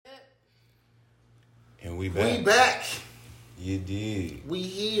We back. We back. You did. We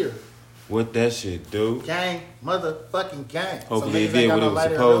here. What that shit do? Gang. Motherfucking gang. Hopefully it did what it was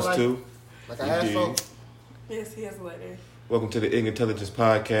supposed to. Like I asked folks. Yes, he has a lighter. Welcome to the Intelligence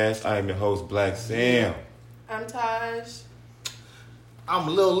Podcast. I am your host, Black Sam. I'm Taj. I'm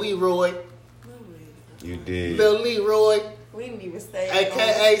Lil Leroy. You did. Lil Leroy. We didn't even stay.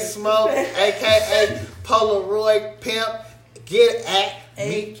 AKA Smoke. AKA Polaroid Pimp. Get at me.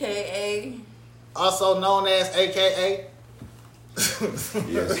 AKA. Also known as AKA. Yes, sir.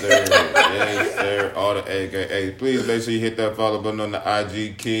 Yes, sir. All the AKA. Please make sure you hit that follow button on the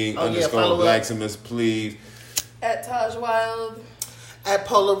IG King _ Blacksmith, please. At Taj Wild. At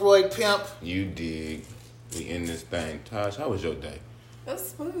Polaroid Pimp. You dig. We in this thing. Taj, how was your day? That's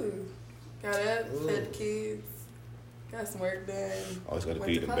smooth. Got up, fed the kids, got some work done. Always got to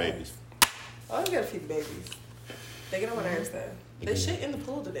feed the babies. Always got to feed the babies. They get on my nerves though. They shit in the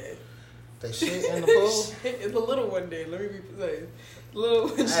pool today. They shit in the pool? The little one did. Let me be precise. The little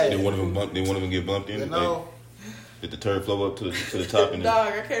one Hey. Did one of them get bumped in? You know. Did the turd flow up to the top? And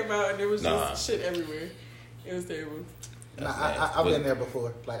Dog, I came out and there was just shit everywhere. It was terrible. Nah, I've been there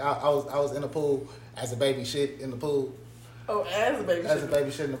before. Like I was in the pool as a baby shit in the pool. Oh, as a baby shit. As a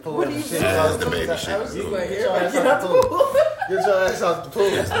baby shit in the pool. What do you mean? As the baby shit. I was just like, Get your ass get out out the the pool. pool. Get your ass out the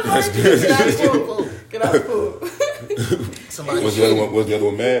pool. That's good. Get out the pool. Get out the pool. Somebody Was the other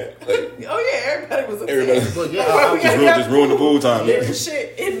one mad? Like, Oh yeah, everybody was upset. everybody But yeah, just ruined the pool time. There's just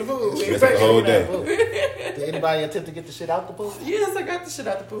shit in the pool. That's the whole day. Did anybody attempt to get the shit out the pool? Yes, I got the shit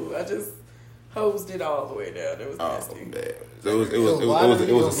out the pool. I just hosed it all the way down. It was Oh nasty. man! So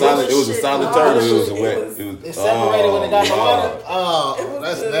it was a solid turd. It was a wet. It separated when it got in the water. Oh,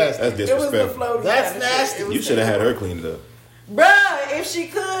 that's nasty. That's disrespectful. It was the floaty That's kind of shit. nasty. It was You should have had terrible. her cleaned up. Bruh, if she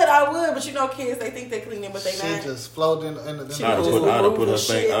could, I would. But you know, kids, they think they clean it, but they She not. just floated in the She I'd just pool. have put her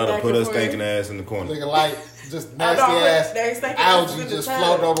shit I'd have back put her and forth. stinking ass in the corner. Looking like just I nasty know, ass they stinking algae in the just tub.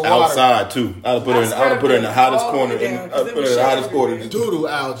 floating on the water. Outside too. I'd have put her in the hottest all the corner. way down, I'd 'cause put it her was in the shit hottest corner. everywhere. Doodle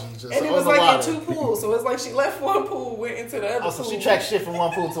algae just And it on was the like water. in two pools, so it's like she left one pool, went into the other Oh, pool. so she tracked shit from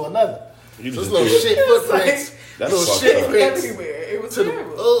one pool to another. You Those just little took it. shit It was footprints. That's Little fucked shit up. prints. everywhere. It was To the,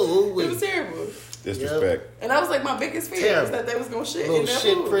 terrible. oh, It was terrible. Disrespect. And that was like my biggest fear Terrible. was that they was gonna shit little in that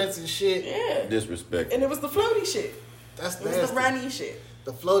shit pool. prints and shit. Yeah. Disrespect. And it was the floaty shit. That's It was nasty. the runny shit.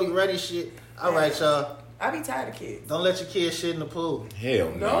 The floaty ready shit. All right, y'all. I be tired of kids. Don't let your kids shit in the pool. Hell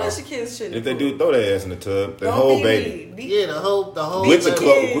Don't no. let your kids shit in If the they pool. do, throw their ass in the tub. The Don't whole be baby. mean. Yeah, the whole With the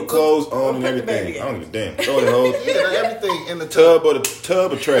baby. with clothes on Don't and put the everything. baby I don't give a damn. Throw the whole Yeah, everything in the tub.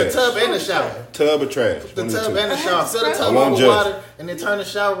 tub or trash. The tub and the shower. Tub or trash. The One of tub two. and the shower. Fill the I tub won't up with judge. water and then turn the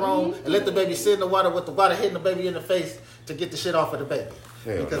shower on and let the baby sit in the water with the water hitting the baby in the face to get the shit off of the baby.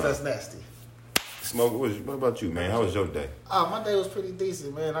 Hell Because no. that's nasty. Smoke. What about you, man? How was your day? Oh, my day was pretty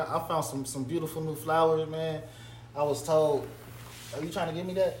decent, man. I found some beautiful new flowers, man. I was told, are you trying to give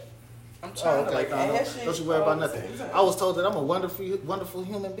me that? I'm trying to like no. ash it Don't you worry all about at the nothing. same time. I was told that I'm a wonderful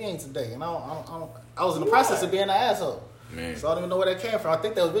human being today, and I was in the process of being an asshole. Man. So I don't even know where that came from. I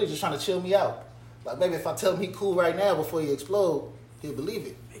think they was really just trying to chill me out. Like maybe if I tell him he cool right now before he explode, he'll believe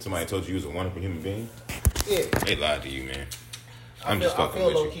it. Somebody told you was a wonderful human being. Yeah. They lied to you, man. I I'm just feel fucking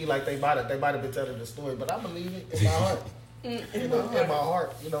with low you. key like they might have been telling the story, but I believe it in my heart. In my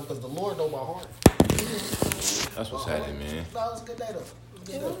heart, because the Lord know my heart. That's what's happening, man. No, it was a good day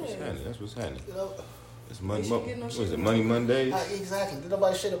though. It was a good day. That's what's happening. You know, It's Monday. You should get no What shit is it? in Money my Mondays. exactly. Did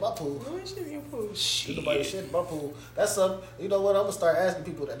nobody shit in my pool? No shit in your pool. Did nobody shit in my pool? That's something. You know what? I'm gonna start asking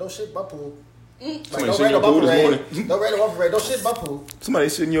people that don't shit in my pool. Like, Somebody don't shit in rain your on pool my this parade. morning. Don't rain on my parade. Don't shit in my pool. Somebody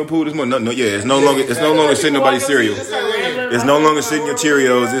shit in your pool this morning. No, yeah. It's no longer shitting nobody's cereal. It's no longer shitting your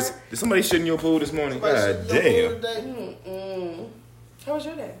Cheerios. Did somebody shit in your pool this morning? Somebody God shit in your pool damn. today? How was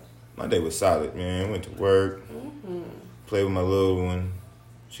your day? My day was solid, man. Went to work. Played with my little one.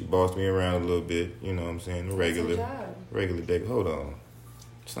 She bossed me around a little bit. You know what I'm saying? The regular day. Hold on.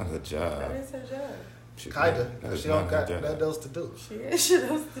 It's not her That job. is her job. Kinda. That is She not don't her got job. nothing else to do. She has shit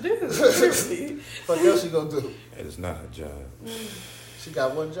else to do. What else she gonna do? That is not her job. She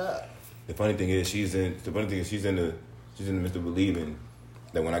got one job. The funny thing is she's in the midst of believing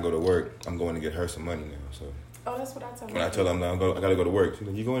that when I go to work, I'm going to get her some money now. So Oh, that's what I told when I tell her I gotta go to work, she's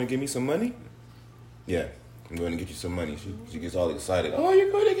like, "You going to give me some money?" Yeah, I'm going to get you some money. She gets all excited. Oh,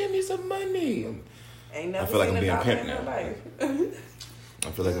 you're going to give me some money. Ain't I never feel like seen I'm a being dollar pimped in her now. life. I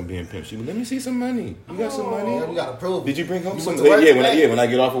feel like I'm being pimped. She be, let me see some money. You got some money? Yeah, we gotta prove it. Did you bring home You some? went to work Yeah, today? when I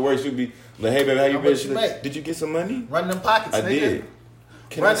get off of work, she'll be like, "Hey, baby, how you How been?" much She's you like, make? "Did you get some money?" Run them pockets, I nigga. did.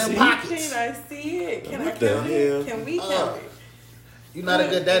 Can Run I them see? pockets. Can I see it? Can I What the count hell? it? Can we count it? You're not a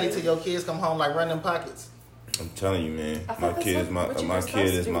good daddy till your kids come home like run them pockets. I'm telling you, man. I My thought kid that's is what my you're kid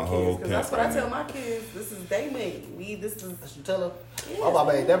is supposed to my do with whole kids, 'cause pimp. that's what I right tell now. my kids. This is they made. This is. That's you tell her. Yeah,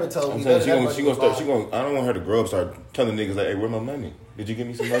 My baby never told I'm me. saying she gonna start. I don't want her to grow up start telling niggas like, "Hey, where my money? Did you give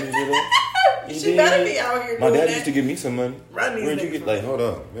me some money to do that?" She better be out here. My doing dad that. used to give me some money. Run these Where'd you niggas get? from. Like, hold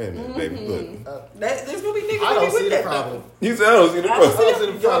on, wait a minute, baby. Look, There's gonna be niggas I don't with see the that, problem. you said I don't see the though. problem. I don't see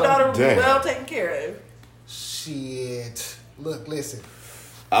the Your problem. daughter will be Damn. well taken care of. Shit. Look, listen.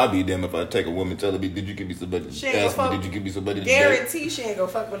 I'll be damned if I take a woman tell me, "Did you give me some money?" She ain't Ask gonna me, fuck- "Did you give me some money?" today?" Guarantee she ain't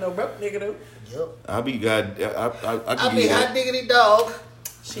gonna fuck with no broke nigga though. Yep. I'll be God. I I can be give you hot that. diggity dog.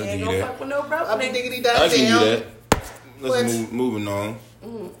 She I ain't give gonna you that. fuck with no broke I be nigga. diggity I dog can give you down. that. What? Let's moving on.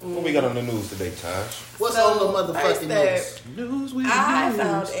 What we got on the news today, Taj? What's So, on the first motherfucking news? News with I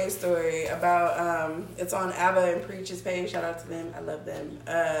found a story about it's on Abba and Preach's page. Shout out to them. I love them.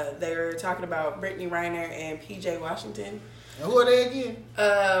 They were talking about Brittany Reiner and PJ Washington. And who are they again?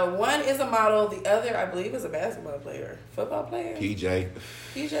 One is a model, the other I believe is a basketball player, football player. PJ.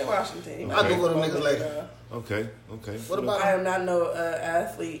 PJ Washington. He might I'll be a Google them football niggas player, later. though. Okay. What about I am not no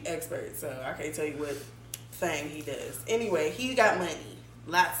athlete expert, so I can't tell you what thing he does. Anyway, he got money.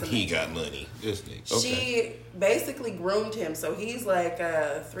 Lots of money. He got money. This nigga. Okay. She basically groomed him, so he's like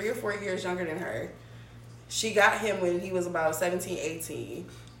 3 or 4 years younger than her. She got him when he was about 17, 18.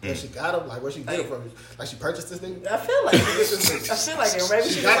 where she got him? Like where she get it from? Like she purchased this nigga? I feel like it. Maybe she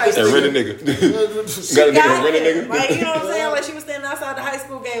was got like, this That rent a nigga. Got a nigga that rent a him. nigga. Like, you know what I'm saying? Like she was standing outside the high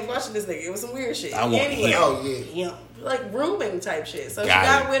school games watching this nigga. It was some weird shit. I want anyway, him. Oh yeah. like grooming type shit. So Got she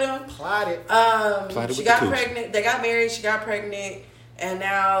got it. with him. Plotted. Plotted She with got the cooch. pregnant. They got married. She got pregnant, and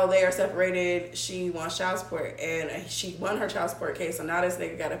now they are separated. She wants child support, and she won her child support case. So now this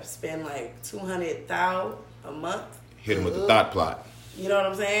nigga got to spend like $200,000 a month. Hit him with the thought plot. You know what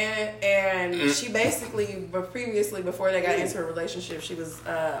I'm saying? And she basically, but previously, before they got into a relationship, she was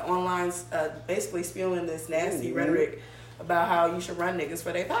online basically spewing this nasty rhetoric about how you should run niggas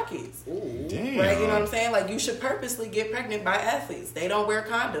for their pockets. Damn. Right? You know what I'm saying? Like, you should purposely get pregnant by athletes. They don't wear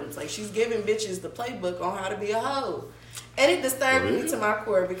condoms. Like, she's giving bitches the playbook on how to be a hoe. And it disturbed me to my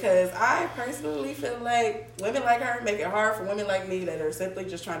core because I personally feel like women like her make it hard for women like me that are simply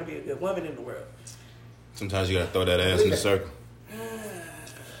just trying to be a good woman in the world. Sometimes you gotta throw that ass in the circle.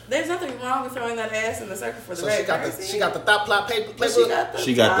 There's nothing wrong with throwing that ass in the circle for the So right she got person. she got the Thot Plot paper. But she got the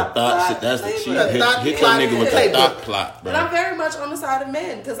She got the Thot thought. Plot That's the she playbook. hit that nigga with the Playbook. thought plot, But I'm bro. very much on the side of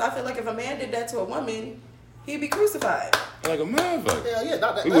men because I feel like if a man did that to a woman, he'd be crucified. Like a motherfucker. Hell yeah,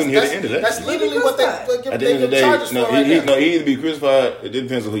 that, We wouldn't hear the end of that. That's literally what At the they end of the give day, charges for right he now. either be crucified. It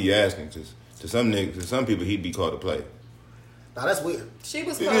depends on who you asking. To some niggas, to some people, he'd be called a play. Nah, that's weird. She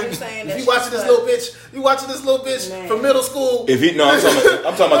was quoted saying that You watching this little bitch? You watching this little bitch Man. from middle school? If he no, I'm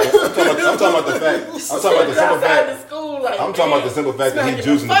talking about the fact. I'm talking about the simple fact. School, like, I'm talking about the simple fact that he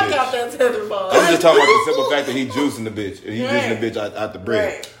juicing the fuck out bitch. that tetherball. I'm just talking about the simple fact that he juicing the bitch. He Right. juicing the bitch out the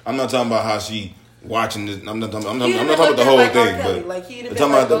bread. Right. I'm not talking about how she watching this. I'm not talking He about done the looked whole at like thing, R. Kelly, but like he I'm done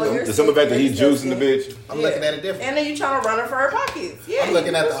talking been about like, oh, the simple fact that he you're juicing the disgusting. bitch. I'm looking at it different. And then you trying to run her for her pockets. Yeah, I'm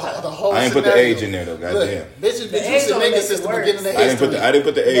looking you at crucified. the whole. I ain't put the scenario. age in there though. Look, Goddamn. bitches been The age juicing only niggas makes since it the worse. beginning of I history. didn't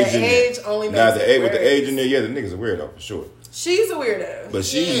put the age The in age there. only Nah, makes the it age with the worse. age in there. Yeah, the nigga's a weirdo for sure. She's a weirdo.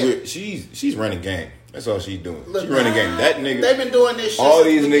 But Yeah. she's running game. That's all she's doing. Look, She's running game. That nigga. They've been doing this shit All since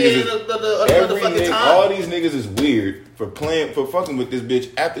these the niggas beginning is- of the Every motherfucking nigga, time. all these niggas is weird for fucking with this bitch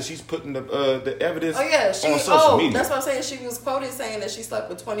after she's putting the evidence Oh yeah, she. on social media. That's what I'm saying. She was quoted saying that she slept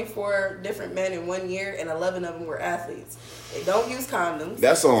with 24 different men in 1 year, and 11 of them were athletes. They don't use condoms.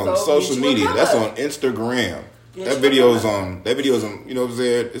 That's on so social get you a media. plug. That's on Instagram. Get That you a video's plug. on. That video's on. You know what I'm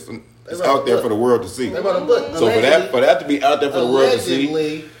saying? It's wrote out a there book. for the world to see. They wrote a book. So for that to be out there for the world to see,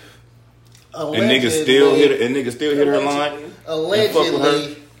 and niggas still hit her line. and fuck with her.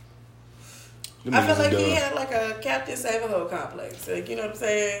 Allegedly. Them I feel niggas like is he dumb. had like a Captain Save-A-Ho complex. Like, you know what I'm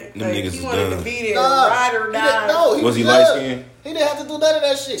saying? Them Like, niggas he is wanted dumb. to be there, Nah, ride or he die. didn't- no, Was he good. light-skinned? He didn't have to do none of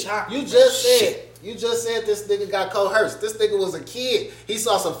that shit. Chocolate. You just said. Shit. You just said this nigga got coerced. This nigga was a kid. He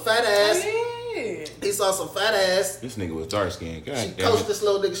saw some fat ass. Yeah. He saw some fat ass. This nigga was dark skinned. God She damn coached it. this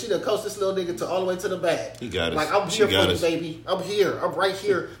little nigga. She done coached this little nigga to all the way to the bag. He got us. Like, I'm She here for got you, us. baby. I'm here. I'm right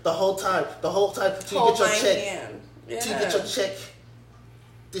here the whole time. The whole time till you Whole get your thing check. in. Yeah. Till you get your check.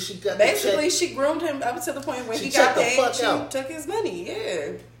 Did she got Basically, the check? she groomed him up to the point when She he got checked the paid. fuck She out. took his money.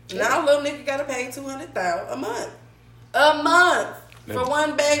 Yeah. Now, little nigga got to pay $200,000 a month. A month for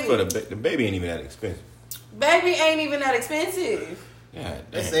one baby. For the baby ain't even that expensive. Baby ain't even that expensive. God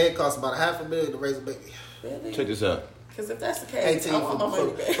They damn. say it costs about $500,000 to raise a baby. Really? Check this out. Because if that's the case, 18 I want my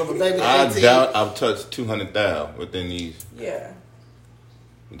money back. from a baby to I 18. doubt I've touched 200,000 within these Yeah.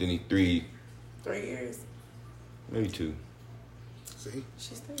 3, 3 years. maybe 2. See?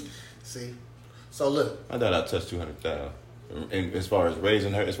 She's 3. See? So look, I thought I touched 200,000. And as far as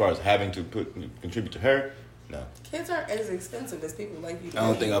raising her, as far as having to contribute to her, no. Kids aren't as expensive as people like you. I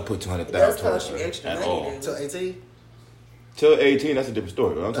don't think I put 200,000. It does cost you extra at all. money. till 18. Till 18, that's a different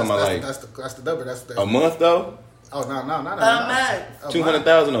story. I'm talking about like that's the number. That's a month though. Oh no, not a month.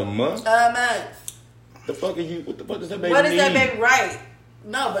 200,000 a month. A month. The fuck are you? What the fuck does that baby What is need? that baby right?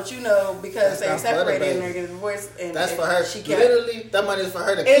 No, but because That's they not for the separated baby. and they're getting divorced. And That's for her. She kept, Literally, that money is for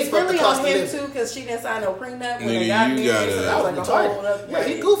her to it's keep up the really cost on of him living. too because she didn't sign no prenup when Nigga, they got you married. gotta- So that was like a whole other Yeah,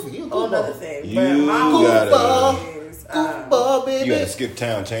 he goofy. You a whole other goofball. thing. You But my gotta- goofball is, Goofball, baby. You gotta skip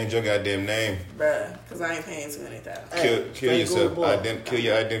town, change your goddamn name, bruh, because I ain't paying $200,000. Hey, kill thank yourself, goofball. kill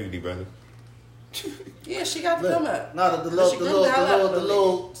your identity, brother. Yeah, she got to Look, come up. no, the She grew the hell out a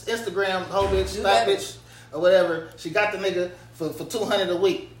little Instagram hoe bitch, Do fat better. bitch, or whatever. She got the nigga for $200 a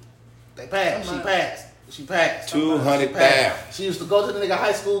week. They passed. Come on. She passed. 200,000. She used to go to the nigga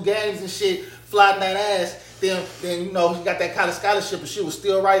high school games and shit, flying that ass. Then you know she got that kind of scholarship, and she was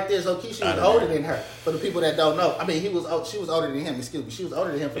still right there. So she was older than her. For the people that don't know, I mean, she was older than him. Excuse me, she was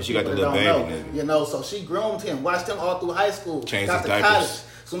older than him. For And the she got people the that little don't baby know, nigga. you know. So she groomed him, watched him all through high school, Changed got his to diapers. college.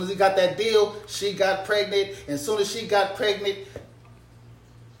 As soon as he got that deal, she got pregnant. And as soon as she got pregnant,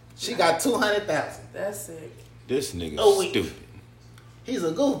 she got 200,000. That's sick. This nigga Oh, wait. stupid. He's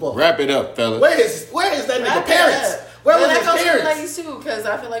a goofball. Wrap it up, fella. Where is that nigga Wrap it parents? up. Where But was his that goes to the parents? ladies too, because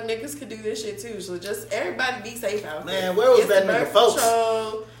I feel like niggas could do this shit too. So just everybody be safe out there. Man, where was Get that the nigga birth folks?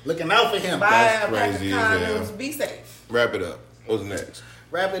 control, Looking out for him. buy That's a pack of crazy as hell. condoms, be safe. Wrap it up. What's next?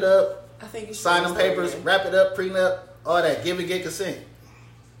 Wrap it up. I think you should Sign them papers. Wrap it up. Prenup. All that. Give and get consent.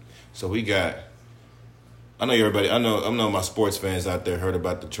 So we got. I know everybody. I know my sports fans out there heard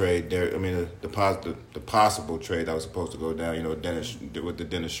about the trade. There, I mean the possible trade that was supposed to go down. You know, Dennis with the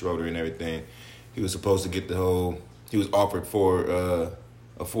Dennis Schroder and everything. He was supposed to get the whole. He was offered for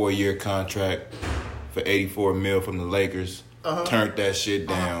a 4-year contract for $84 million from the Lakers. Turned that shit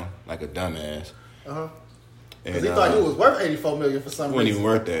down like a dumbass. Because he thought he was worth $84 million for some He wasn't reason. even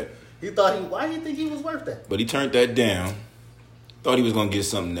worth that. He thought why do you think he was worth that? But he turned that down. Thought he was gonna get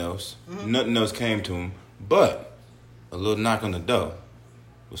something else. Nothing else came to him. But a little knock on the door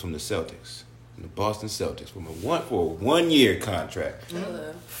was from the Celtics, from the Boston Celtics, for a 1-year contract,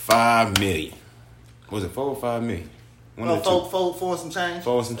 $5 million. Was it $4 or $5 million? One of the two. Four and some change.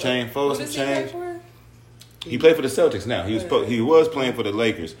 Four and some change. Four and some What does he play change. for? He played for the Celtics now. He was playing for the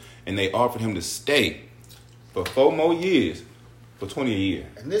Lakers, and they offered him to stay for 4 more years for $20 a year.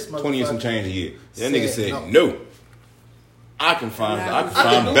 And this 20 and some motherfucker change a year. That said nigga said no. no. I can find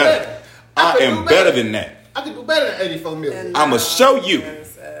can do better. better. I can am do better better. than that. I could do better than $84 million. And I'ma now show you.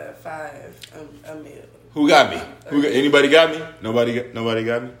 it's, $5 million. Who got me? Anybody got me? Nobody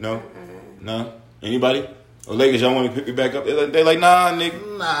got me? No? No? Anybody? Or Lakers, y'all want to pick me back up? They're like, nah,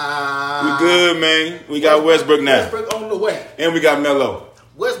 nigga. Nah. We good, man. We got Westbrook now. Westbrook on the way. And we got Melo.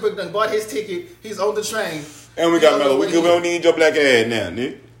 Westbrook done bought his ticket. He's on the train. And we He got on the Melo. way We don't need your black ass now,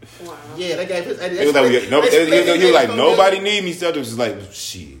 nigga. Wow. Yeah, they gave his. He was like, nobody need me. Celtics was like,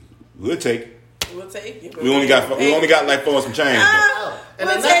 shit, we'll take it. We'll take you. We only got like 4 and some change. but- And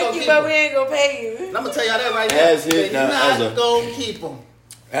We'll they not take gonna you, keep but him. we ain't gonna pay you. And I'm gonna tell y'all that right now. As it- They're now, not as a- gonna keep him.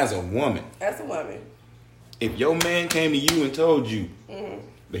 As a woman, That's a woman. if your man came to you and told you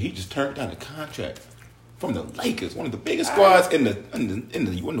that he just turned down a contract from the Lakers, one of the biggest squads in the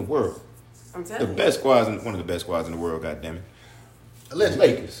world, I'm the telling you. best squads, one of the best squads in the world, goddammit, Allegedly.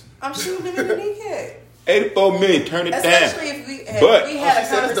 Lakers, I'm shooting him in the kneecap. $84 million, turn it Especially down. if we But- had a She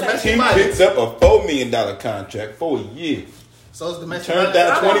said it's the best He conversation. money. picks up a $4 million contract for a year. So it's domestic. Turned violence.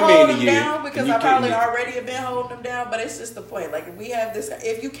 down I'm 20 gonna million hold a him year, down because and you I probably can't- already have been holding him down. But it's just the point. Like if we have this,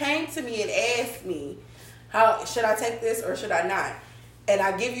 if you came to me and asked me, how should I take this or should I not? And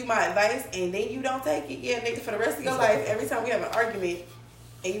I give you my advice, and then you don't take it, yeah, nigga, for the rest of your life, every time we have an argument,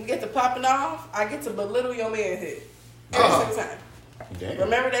 and you get to popping off, I get to belittle your manhood every single time. Damn.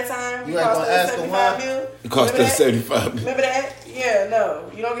 Remember that time You you ain't cost gonna us ask him $75 why? million? It cost Remember us that? $75 million. Remember that? Yeah,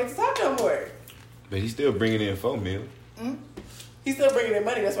 no, you don't get to talk no more. But he's still bringing in $4 million. He's still bringing in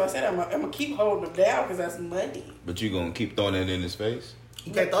money. That's why I said I'm gonna keep holding him down because that's money. But you gonna keep throwing that in his face?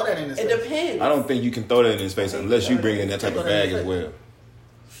 You can't throw that in his It face. depends. I don't think you can throw that in his face unless you bring in that type of bag as well.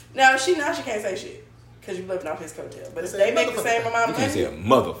 Now she can't say shit. because you living off his coattail. But if they make the same amount You of can't say money, a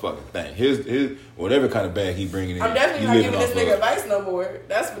motherfucking thing. His whatever kind of bag he bringing in. I'm definitely not giving this nigga advice no more.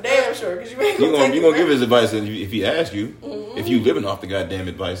 That's for damn sure. Because you ain't You gonna give his advice if he asks you. Mm-hmm. If you living off the goddamn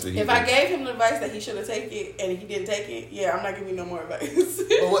advice that he. If I gave him the advice that he should have taken it and he didn't take it, yeah, I'm not giving you no more advice.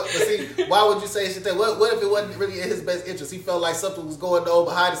 But see, why would you say shit that? What if it wasn't really in his best interest? He felt like something was going on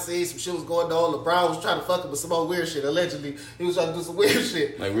behind the scenes, some shit was going on. LeBron was trying to fuck him with some old weird shit. Allegedly, he was trying to do some weird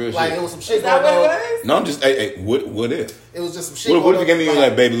shit. Like real like shit. It was some shit Is that going what on. it was? No, I'm just. Hey, what if? It was just some shit. What if you gave me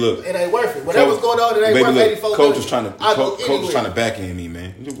like, baby, look, it ain't worth it. Whatever's going on, it ain't baby, worth look, 84 coach was trying to coach was anywhere. trying to backhand me,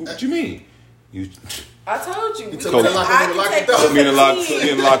 man. What you mean? I told you. took me to the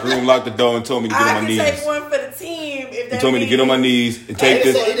locker room, locked the door, and told me to get on my knees. I can take one for the team if they He told me to get on my knees and take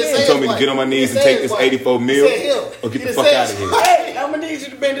this. He told me to get on my knees and take this 84 mil or get the fuck out of here. Hey, I'm gonna need you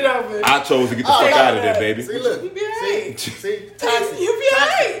to bend it over. I chose to get the fuck out of there, baby. See, look, you be alright. See, toxic. You be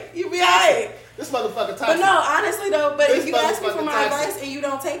alright. You be alright. This motherfucker toxic. But no, honestly though, but This if you ask me for motherfucker my toxic. advice and you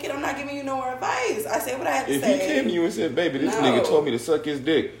don't take it, I'm not giving you no more advice. I say what I have to If say. he came to you and said, baby, this No. nigga told me to suck his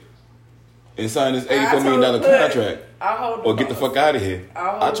dick and sign this I $84 million told- contract I'll hold or the get the balls. fuck out of here,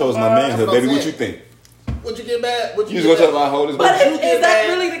 I'll hold I chose the my balls. manhood, That's what baby. I'm What you saying. think? Would you get mad? Would You you was get gonna tell mad? my hold his But baby? is that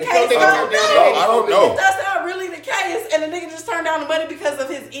really the case? If No, I don't know. If that's not really the case, and the nigga just turned down the money because of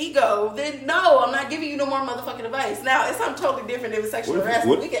his ego, then no, I'm not giving you no more motherfucking advice. Now, it's something totally different if it's sexual What if- harassment.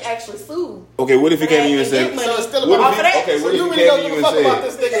 what- We can actually sue. Okay, what if he for came to that you and said, get money So it's still what about if off of he, that. okay, So what if you he really came don't to give you a and fuck about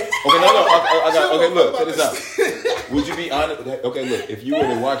this said, nigga. okay, no, I got, You okay, don't look, fuck check this about out. Would you be honest? Okay, look, if you were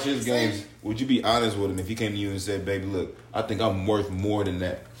to watch his games, would you be honest with him if he came to you and said, baby, look, I think I'm worth more than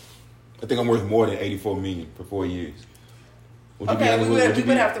that. I think I'm worth more than 84 million for 4 years. Would you be Okay, honest we with him?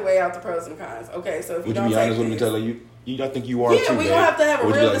 would have to weigh out the pros and cons. Okay, so if you Would you don't be take honest with him and this- tell her I think you are Yeah, too, we babe? gonna have to have a Or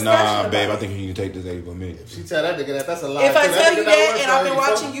would you real be like, discussion nah, about babe, I it. think you need to take this 84 million. She tell that nigga that's a lie. If I That tell nigga you not that worth and I've been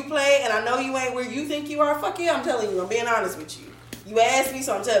 84. watching you play and I know you ain't where you think you are, fuck yeah, I'm telling you. I'm being honest with you. You asked me,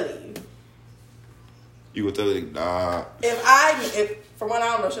 so I'm telling you. You would tell her, nah. If for one, I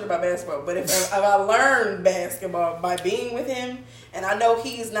don't know shit about basketball, but if I learned basketball by being with him and I know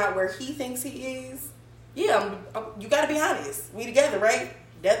he's not where he thinks he is, yeah, you gotta be honest. We together, right?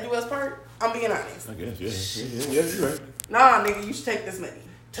 Death do us part. I'm being honest. I guess, yeah, you're right. Nah, nigga, you should take this money.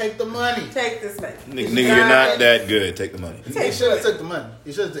 Take the money. Take this money. Nigga, you're not that good. Take the money. He should have took the money.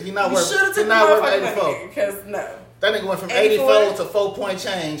 He should have. He not You worth. should have He took the not worth motherfucking 84. money because no. That nigga went from 84 84 to 4 point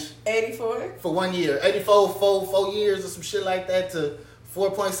change 84. for 1 year. 84 4 years or some shit like that to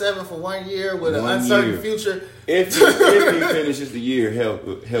 4.7 for 1 year with an 1 uncertain year. future. If he finishes the year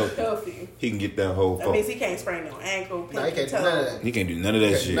healthy, Healthy. he can get that whole That phone. means he can't sprain no ankle, Nah, he pinky can't do toe. none of that. He can't do none of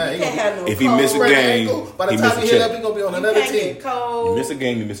that shit. Nah, He can't have no If he cold. miss a Sprain game, ankle. By the he time miss he a hit up, check. he gonna be on You another can't team. get cold. You miss a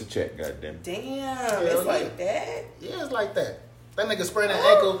game, you miss a check. Goddamn. Damn, Yeah, it's like that. Yeah, it's like that. That nigga sprained an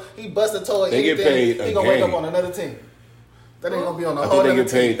ankle. He bust a toe. Or They get anything, paid He a gonna wake up game. on another team. That ain't gonna be on a I whole think they other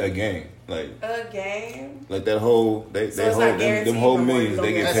get team. paid a game. Like A game. that whole So it's not guaranteed them whole no more. millions You they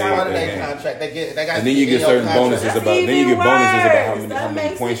don't get That's get paid part a of their game. contract. They got. And then you get certain bonuses That's about even how worse. That many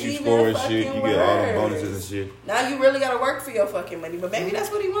makes points it you even score and shit. fucking You get all the worse. bonuses and shit. Now you really gotta work for your fucking money, but maybe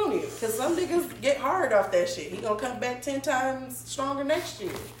that's what he wanted. Cause some niggas get hard off that shit. He gonna come back 10 times stronger next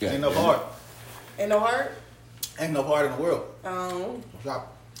year. Ain't no heart. Ain't no heart. Ain't no heart in the world.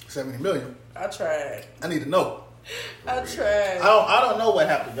 Drop 70 million. I tried. I need to know. I tried. I don't know what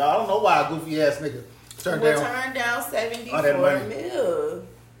happened, y'all. I don't know why a goofy ass nigga turned We'll down. turn down 74 All that money. mil.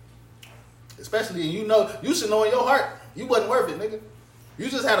 Especially you should know in your heart you wasn't worth it, nigga. You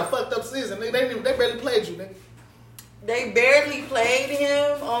just had a fucked up season, nigga. They barely played you, nigga. They barely played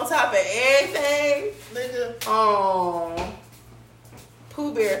him on top of everything. Nigga,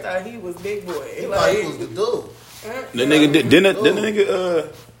 Pooh Bear thought he was big boy. he thought he was the dude. That nigga didn't that nigga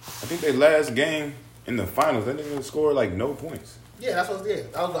I think they last game in the finals, that nigga scored like no points. Yeah, that's what it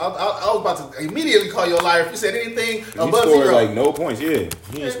did. I was about to immediately call you a liar if you said anything He above scored 0. like no points, yeah.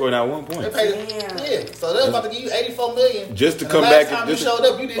 He didn't score not 1 They point. paid Damn. yeah, so they was about to give you 84 million Just to and come the back last time and you showed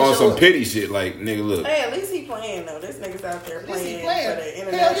up, you didn't on show some up. pity shit, like nigga, look. Hey, at least he playing though. This nigga's out there At least he playing, playing.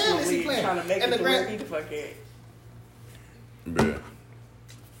 for the Hell yeah, international at least he league, playing. trying to make And it the to where grand- he the fuck at. Bruh.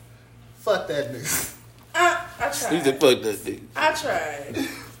 Fuck that nigga. I He tried. said fuck that nigga. I tried.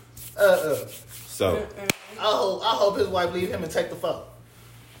 So, I hope his wife leave him and take the phone.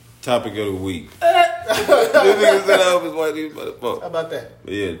 topic of the week. This nigga said I hope his wife leave by the How fuck. about that?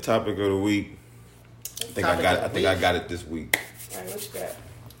 But yeah, topic of the week. I think I got it this week. All right, what you got?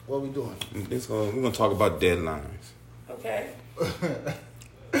 What we doing? We're gonna talk about deadlines. Okay.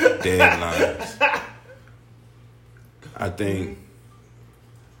 Deadlines. I think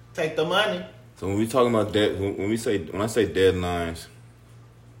Take the money. so. When we talking about when I say deadlines,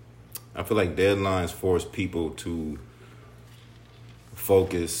 I feel like deadlines force people to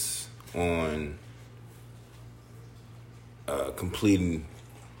focus on completing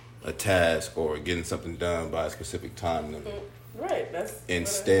a task or getting something done by a specific time limit. Right. That's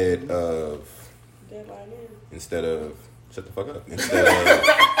instead of deadline is. Instead of shut the fuck up. Instead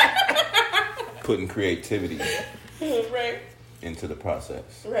of putting creativity right into the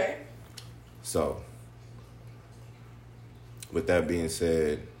process. Right. So, with that being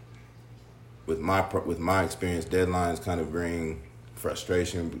said, with my experience, deadlines kind of bring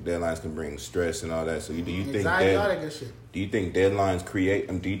frustration. Deadlines can bring stress and all that. So, do you think do you think deadlines create?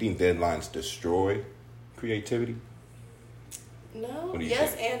 Do you think deadlines destroy creativity? No.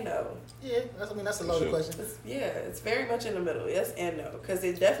 Yes think? And no. Yeah, that's a loaded question. It's very much in the middle. Yes and no, because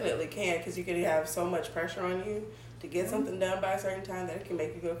it definitely can. Because you can have so much pressure on you to get something done by a certain time that it can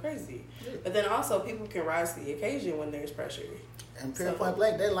make you go crazy. Yeah. But then also people can rise to the occasion when there's pressure. And point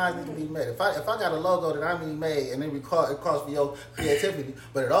blank, deadlines need to be met. If I got a logo that I need made and it calls for your creativity,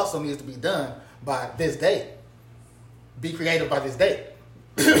 but it also needs to be done by this date. Be creative by this date.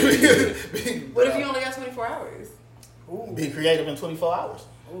 What if you only got 24 hours? Ooh. Be creative in 24 hours.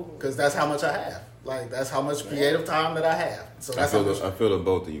 Because that's how much I have. Like, that's how much creative time that I have. So that's I feel the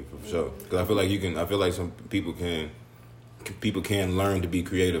both of you for sure. Because I feel like some people can learn to be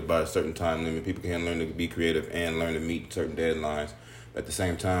creative by a certain time limit. People can learn to be creative and learn to meet certain deadlines. At the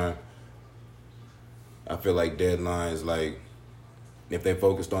same time, I feel like deadlines, like, if they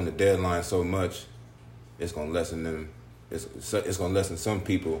focused on the deadline so much, it's gonna lessen them. It's gonna lessen some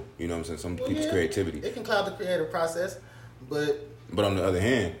people. You know what I'm saying? Some people's creativity. It can cloud the creative process, but on the other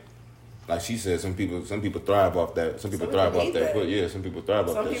hand, like she said, some people thrive off that. Some people thrive off that. But yeah, some people thrive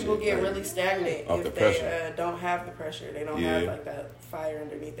off that. Some people shit, get like, really stagnant if they don't have the pressure. They don't have like that fire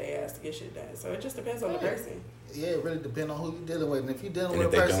underneath their ass to get shit done. So it just depends on the person. Yeah, it really depends on who you're dealing with. And if you're dealing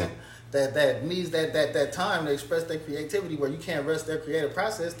with a person that needs that time to express their creativity, where you can't rush their creative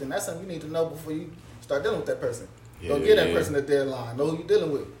process, then that's something you need to know before you start dealing with that person. Don't give that person a deadline. Know who you're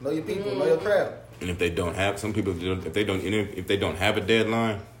dealing with. Know your people. Know your crowd. And if they don't have, some people, if they don't have a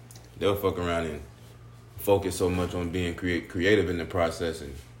deadline, they'll fuck around and focus so much on being creative in the process,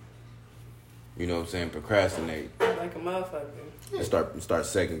 and you know what I'm saying, procrastinate like a motherfucker. And start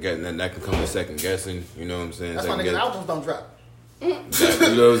second guessing. And that can come to second guessing. You know what I'm saying? That's why niggas' albums don't drop. You know what I'm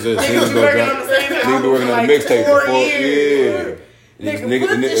saying? Niggas be working on the mixtape for 4 years.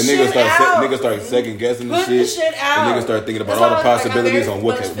 Niggas start second guessing the shit. And niggas start thinking about all the possibilities on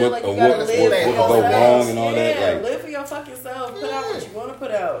what could go wrong and all that. Like, live for your fucking self. Put out what you want to put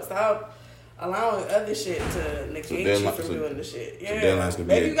out. Stop allowing other shit to negate you from doing the shit. Yeah,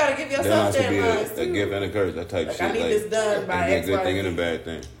 maybe you gotta give yourself deadlines too. A gift and a curse, that type like, shit. I need this done by X, a good thing Y, and a bad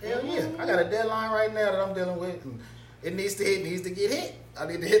thing. Hell yeah, I got a deadline right now that I'm dealing with. And it needs to get hit. I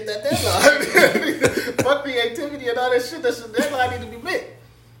need to hit that deadline. Fuck creativity and all that shit. That deadline need to be met.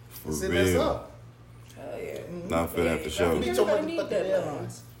 For real. Hell yeah. Not for that for sure. Meet your motherfucking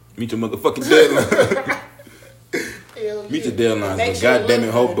deadlines. Meet your motherfucking deadline. Meet your deadlines, but goddamn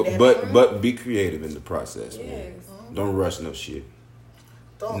it, but be creative in the process. Yes. Don't rush no shit.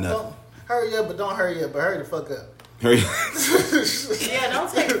 Don't hurry up, but don't hurry up, but hurry the fuck up. Hurry. Yeah,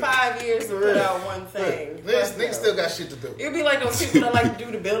 don't take 5 years to put out one thing. Niggas still got shit to do. It'd be like those people that like to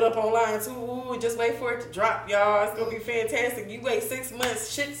do the build up online too. Ooh, just wait for it to drop, y'all. It's gonna be fantastic. You wait 6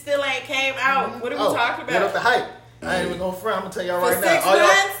 months, shit still ain't came out. What are we talking about? Get up the hype. I ain't even gonna front. I'm gonna tell y'all for right now. All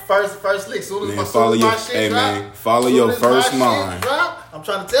y'all first lick. Soon as my shit drop, follow your first mind. I'm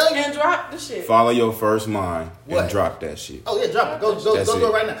trying to tell you. And drop the shit. Follow your first mind and drop that shit. Oh yeah, drop it. Go do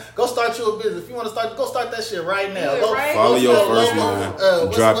it right now. Go start your business. If you want to start, go start that shit right now. Go follow your first mind.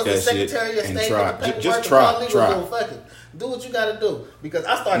 Drop that shit and try. Just try. Do what you gotta do, because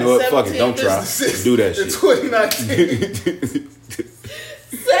I started 17 businesses do that shit. in 2019.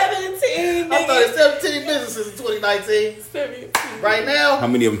 17. I started 17 businesses in 2019. 17. Right now, how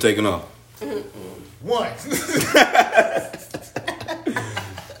many of them taking off? One.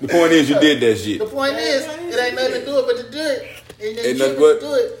 The point is, you did that shit. The point is, it ain't nothing to do it but to do it. Ain't nothing but to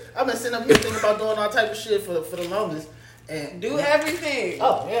do it. I've been sitting up here thinking about doing all type of shit for the longest. And do everything.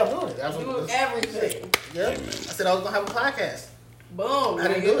 Oh yeah, I'm doing it. Do everything. Yeah. I said I was gonna have a podcast. Boom. I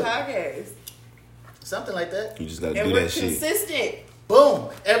didn't do it. Podcast. Something like that. You just gotta do that shit. And we're consistent. Boom.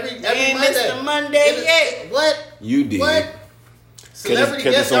 Every Monday. Mr. Monday yet. What? You did. What? Catch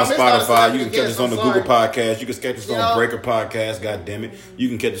us on Spotify. You can catch us on the Google Podcast. You can catch us on Breaker Podcast. God damn it. You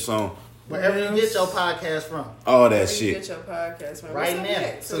can catch us on wherever you get your podcast from. All that shit. Get your podcast from right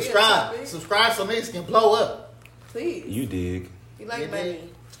now. Subscribe so niggas can blow up. Please. You dig. You like money.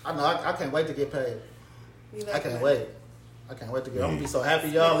 I know. I can't wait to get paid. I can't wait. I can't wait to get. I'm gonna be so happy,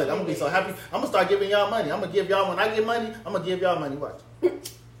 y'all. Like, I'm gonna be so happy. I'm gonna start giving y'all money. I'm gonna give y'all when I get money. I'm gonna give y'all money. Watch.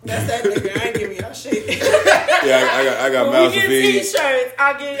 That's that nigga. I ain't giving y'all shit. Yeah, I got when mouths we to get feed. T-shirts,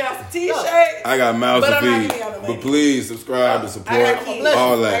 I'll give y'all some T-shirts. I got mouths But to I'm not feed. giving y'all no money. But please subscribe and support I got kids.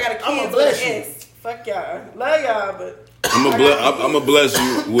 all I that. got a I'ma kid bless with an you. S. Fuck y'all. Love y'all, but I'm gonna bless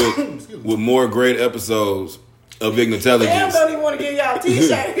you with more great episodes of damn Ignitelligence. don't even want to give y'all a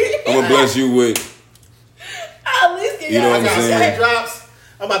T-shirt. I'm gonna bless you with. I'll at least give You know y'all what a I'm T-shirt. saying? Drops.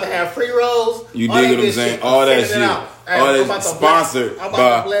 I'm about to have pre-rolls. You all dig that what I'm good saying? shit. All I'm that sending shit. it out. Hey, All I'm that about to sponsored I'm about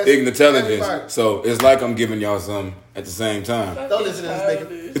by to bless Ignitelligence. everybody. So it's like I'm giving y'all something at the same time. Don't listen to this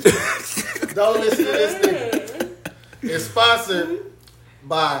nigga. Don't listen to this nigga. It's sponsored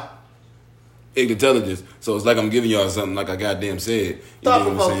by Ignitelligence. So it's like I'm giving y'all something like I goddamn said. You Thot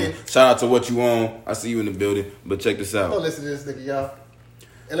dig what I'm saying? Plot. Shout out to What You On. I see you in the building. But check this Don't out. listen to this nigga, y'all.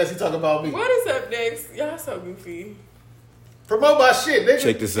 Unless he talk about me. What is up next? Y'all so goofy. Promote my shit, nigga.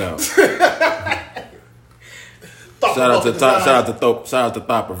 Check this out. Thought Shout out to provoking shout out to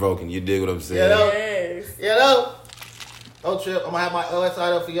Thought Provoking. You dig what I'm saying? Yeah, no. Yes. You know? Don't trip. I'm gonna have my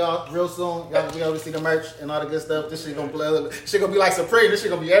website up for y'all real soon. Y'all gonna be able to see the merch and all the good stuff. This shit gonna blow. Shit gonna be like Supreme. This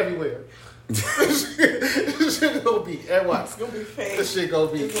shit gonna be everywhere. This shit gonna be everywhere. It's gonna be fake. This shit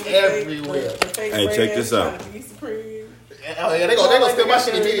gonna be It's gonna everywhere. Fake, the fake Hey, check brands this out. trying to be Supreme. Oh yeah, they gonna steal my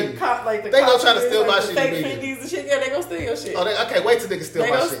shit immediately. They They gonna try to steal my shit fake immediately. Fendi's and shit. Yeah, they gonna steal your shit. Oh, I can't wait till niggas steal They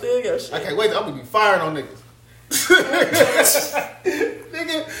my gonna shit. steal your shit. I can't wait. I'm gonna be firing on niggas.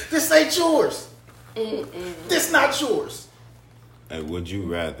 Nigga, this ain't yours. This not yours. Hey, would you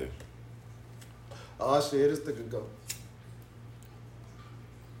rather? Oh shit, this nigga go.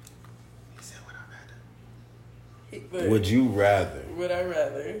 He said, "Would I rather?" Would you rather Would I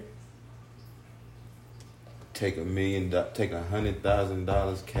rather? take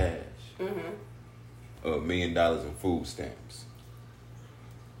 $100,000 cash or $1 million in food stamps?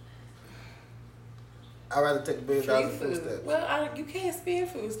 I'd rather take $1 billion Free in food stamps. Well, you can't spend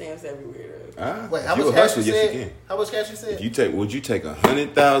food stamps everywhere though. Wait, If how you much a cash hustler, you yes, said? you can. How much cash you said? Would you take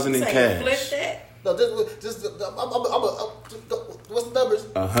 $100,000 in Saying flip cash? that? No, just what's the numbers?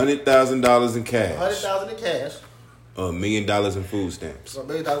 $100,000 in cash. 100,000 in cash. Or $1 million in food stamps. So $1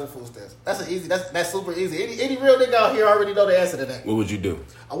 million in food stamps. That's an easy. That's super easy. Any real nigga out here already know the answer to that. What would you do?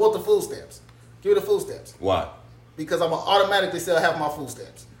 I want the food stamps. Give me the food stamps Why? because I'm gonna automatically sell half my food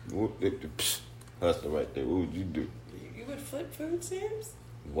stamps. Hustler right there. What would you do? You would flip food stamps?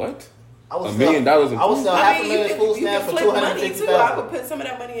 What? I would $1 sell- million in I would food sell stamps? half a million you food can stamps for flip money too. I 250,000. would put some of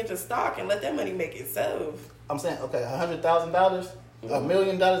that money into stock and let that money make itself. I'm saying, okay, $100,000, $1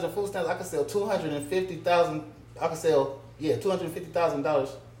 million in food stamps. I could sell $250,000. I could sell $250,000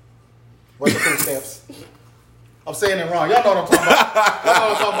 worth of food stamps. I'm saying it wrong. Y'all know what I'm talking about.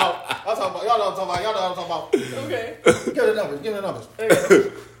 Y'all know what I'm talking about. Okay. Give me the numbers.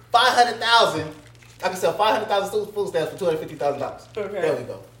 Okay. 500,000. I can sell 500,000 food stamps for $250,000. Okay. There we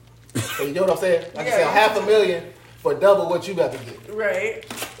go. So you know what I'm saying? I can Yeah, sell $500,000 for double what you about to get, Right.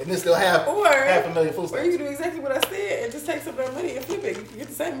 and then still have Or $500,000 food Or stamps. you can do exactly what I said and just take some of that money and flip it. You can get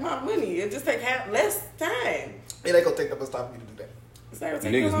the same amount of money. It just take less time. It ain't gonna take that much time for you to do that. It's not gonna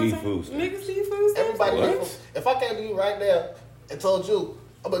take Niggas a long need time. food stamps. Niggas need food stamps. Everybody What? knows. If I came to you right now and told you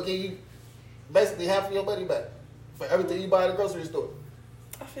I'm gonna give you basically half of your money back for everything you buy at the grocery store,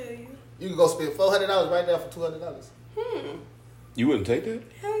 I feel you. you can go spend $400 right now for $200. You wouldn't take that?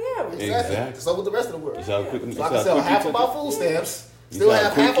 Hell yeah. Exactly. So with the rest of the world. That's how quick, So I can sell half of my food stamps, You still see how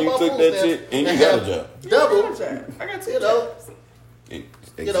have quick half of you my took food that stamps, shit and you got a have job. double. I got two You know. jobs.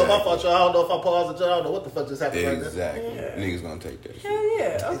 You know, my fault, y'all. I don't know if I paused the job. I don't know what the fuck just happened right Exactly. Yeah. Niggas gonna take that shit. Hell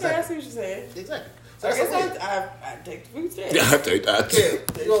yeah. Okay, Exactly. I see what you're saying. there. Exactly. So I that's guess it. I take the food stamps. I take that.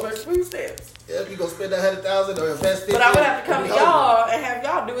 Yeah. You go, Food stamps. yeah, you go spend that $100,000 or invest $50,000. But I would have to come to and be hungry. y'all and have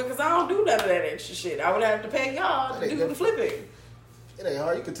y'all do it because I don't do none of that extra shit. I would have to pay y'all to do the flipping. It ain't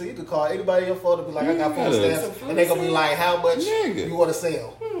hard. You can call anybody on your phone and be like, I got food Yeah. stamps, Some and they gonna be food like, how much Nigga. you want to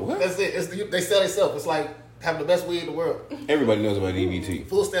sell? What? That's it. They sell itself. It's like having the best weed in the world. Everybody knows about EBT.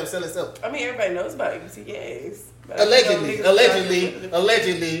 Food stamps sell itself. I mean, everybody knows about EBTs. Allegedly.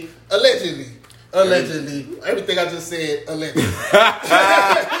 Everything I just said, allegedly.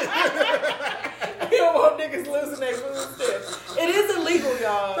 You don't want niggas losing their food stamps. It is illegal,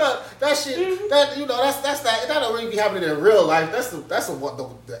 y'all. That shit, that's that don't really be happening in real life. That's the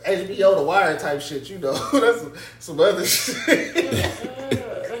HBO, the Wire type shit. You know, that's some other shit.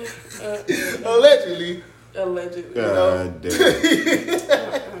 Allegedly. Allegedly. God damn.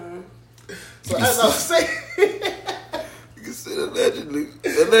 So as I was saying, You can say allegedly.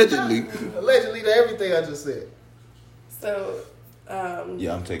 Allegedly. allegedly to everything I just said. So,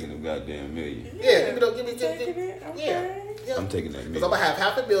 Yeah, I'm taking the goddamn million. Yeah, give me. Okay. Yeah. I'm taking that Because I'm million. gonna have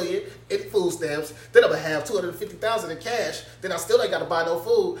 $500,000 in food stamps. Then I'm gonna have $250,000 in cash. Then I still ain't gotta buy no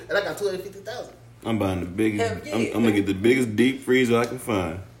food, and I got $250,000. I'm buying the biggest. Hell yeah. I'm gonna get the biggest deep freezer I can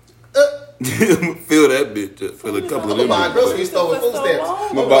find. Fill that bitch up. Fill a couple of I'm them. gonna buy a grocery store with food stamps.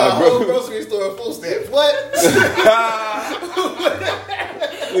 I'm gonna buy a whole grocery store with food stamps. What?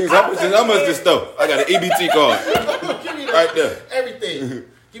 How much this stuff? I got an EBT card Give me right there. everything.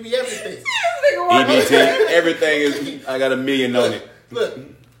 Give me everything. EBT, everything is. I got $1 million on it. Look,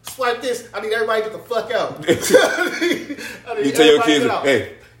 swipe this. I need everybody to get the fuck out. You tell your kids,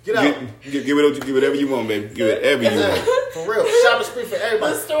 hey, get out. Give whatever you want, baby. Give whatever you want. For real, shopping spree for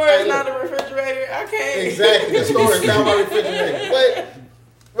everybody. The store is not a refrigerator. I can't. Exactly, the store is not my refrigerator. What?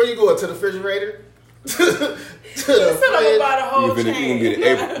 Where you going, to the refrigerator? to the I'm gonna buy the whole You chain.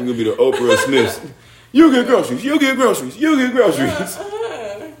 gonna be the Oprah Smith. You get groceries. You get groceries. You get groceries.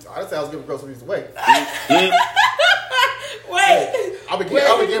 Oh, that sounds giving groceries away. Wait. I'm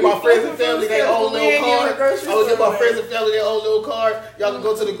gonna give my friends and family their own little card. I'm gonna give my friends and family their own little card. Y'all can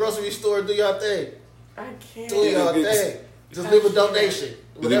go to the grocery store and do y'all thing. I can't. Do y'all thing. Just leave a donation.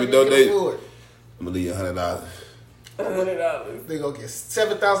 Whatever you can afford. I'm gonna leave you $100. $100. They gonna get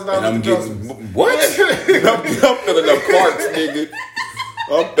 $7,000 And I'm in getting groceries. what? I'm filling up carts, nigga.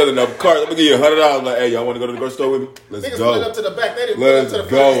 I'm filling up carts. I'm gonna give you $100. Like, hey, y'all want to go to the grocery store with me? Let's Niggas go. pulling up to the back. They didn't pull up Let's to the go.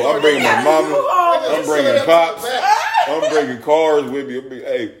 front door. I'm bringing my mama. I'm Niggas bringing pulling up pops. to the back. I'm bringing cars with me.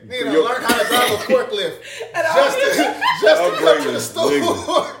 Hey, Nigga done learn how to drive a forklift just to I'm come to bringing the store.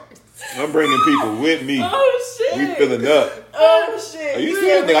 niggas. I'm bringing people with me. Oh shit. We filling up. Oh shit. Are you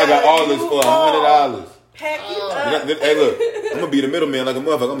serious? Nigga, I got all this for $100. Pack it up. Hey, look, I'm gonna be the middleman like a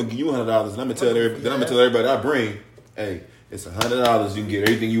motherfucker. I'm gonna give you $100, and I'm gonna tell everybody I bring. Hey, it's $100. You can get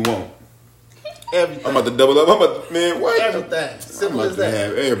everything you want. Everything. I'm about to double up. Man, what? Everything. I'm Simple about as to that.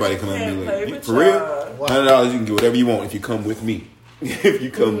 have everybody come and Can't be play like, with for real? y'all. $100, you can get whatever you want if you come with me. If you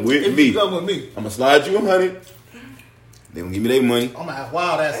come with If me, you come with me, I'm gonna slide you $100. They gonna give me their money. I'm gonna have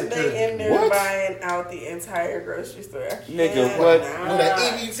wild ass And security. they in there What? buying out the entire grocery store. Nigga, what? With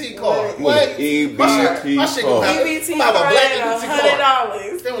an EBT card. With What? an EBT My shit gonna have, EBT I'm gonna have a black card EBT at card.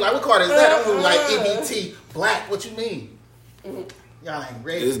 $100. They were like, what card is that? I'm gonna be like, EBT black. What you mean? Y'all ain't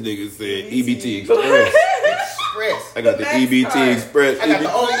ready. This nigga said EBT Express. Express. I got the Max EBT card. Express. I got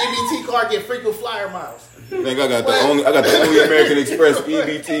the only EBT card get frequent flyer miles. Nigga, I got the only American Express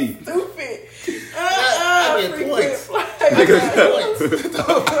EBT. Stupid. I get Frequent points. flyer. Nigga,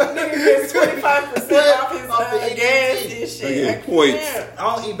 Nigga gets 25% off his Off the gas EBT. and shit. I get I points. can't.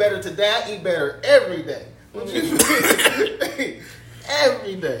 I don't eat better today. I eat better every day.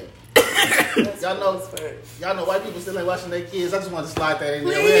 Every day. Y'all know white people still ain't watching their kids. I just wanted to slide that in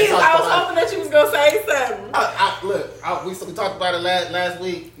there. We ain't Please, talked I was about hoping that you was gonna say something. we talked about it last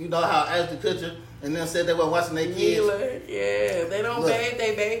week. You know how Ashley Kutcher and them said they weren't watching their kids. Yeah, they don't Look. bathe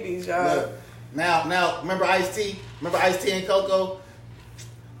their babies, y'all. Look, now, remember Ice-T? Remember Ice-T and Coco?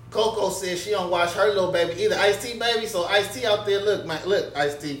 Coco said she don't watch her little baby either. Ice-T baby, so Ice-T out there, look, man, look,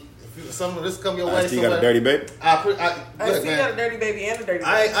 Ice-T. If some of this come your way, Ice-T got a dirty baby? I look, see man. got a dirty baby and a dirty baby.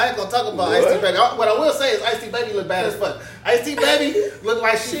 I ain't gonna talk about What? Ice-T baby. What I will say is Ice-T baby look bad as fuck. Ice-T baby look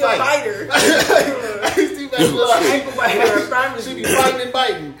like she She a fighting. fighter. Ice-T baby look like Ankle biter. she be fighting and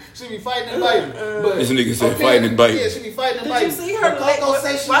biting. She be fighting and biting. But This nigga said fighting and biting. Yeah, she be fighting and Did biting. you see her? But Coco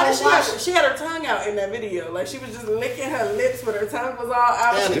say she Why don't did she watch have, it. she had her tongue out in that video? Like she was just licking her lips, but her tongue was all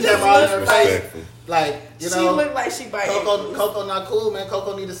out. Yeah, She the just camera all in looked her like face. Like, you she know. looked like she biting. Coco not cool, man.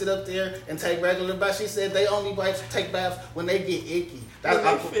 Coco need to sit up there and take regular baths. She said they only take baths when they get icky. That's When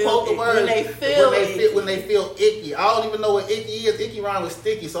I they feel quote the icky. word. When they feel icky. When they feel icky. I don't even know what icky is. Icky rhyme with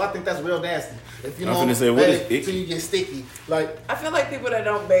sticky, so I think that's real nasty. If you I'm know, finna say, what is icky? So you get sticky. Like I feel like people that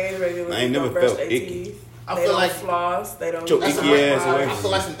don't bathe regularly I ain't don't never brush felt their icky. teeth. I They feel don't like floss. They don't. Your use that's icky some- ass brush. away. I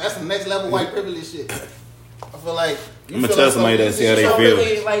feel like that's some next level white privilege shit. I feel like you I'ma feel tell like somebody so- that see how they She don't feel.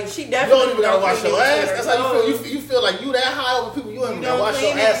 really, like she You definitely don't even gotta wash clean your it ass. between That's her how you feel. toes. You feel like you that high over people. You don't even You gotta don't wash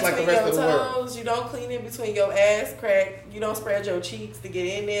clean your it ass like the between rest of your the world. toes. You don't clean it between your ass crack. You don't spread your cheeks to get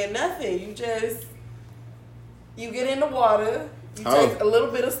in there. Nothing. You just get in the water. You Oh. take a little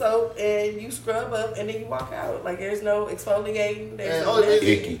bit of soap and you scrub up, and then you walk out. Like there's no exfoliating. There's Man, no all it is- nothing.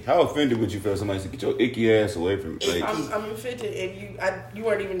 Icky. How offended would you feel if somebody said, get your icky ass away from me? Like, I'm offended, and you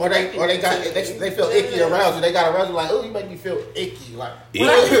weren't even. Or they directing got me to- they feel icky around you. They got around you like, oh, you make me feel icky. Like When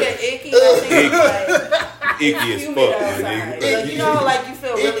I think of icky, I think of like icky as humid fuck, my outside. nigga. Like, you know, like you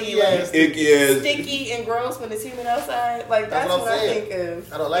feel really Icky like ass. Icky ass. sticky and gross when it's humid outside. Like That's that's what what I'm I saying. think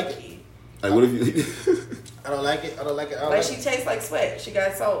of. I don't like it. Like, what if you... I don't like it. I don't like it. I don't Like like she it. tastes like sweat. She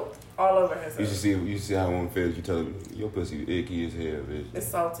got salt all over herself. You should see how one feels. You tell her, your pussy icky as hell, bitch. It's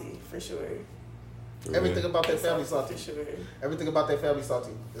salty, for sure. Everything about that It's family salty. For sure. Everything about that family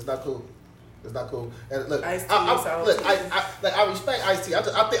salty. It's not cool. It's not cool. And look, Ice-T I respect Ice-T.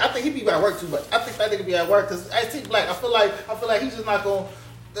 I think he be at work too much. I think that nigga be at work because Ice-T black. I feel like he's just not gonna.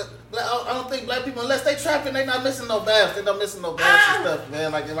 I don't think black people, unless they trapping, they not missing no baths. They not missing no baths and stuff,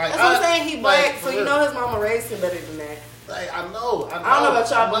 man. Like that's what I'm saying. He black, so you know his mama raised him better than that. Like, I know. I don't know about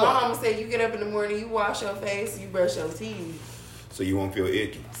y'all, but my mama said you get up in the morning, you wash your face, you brush your teeth, so you won't feel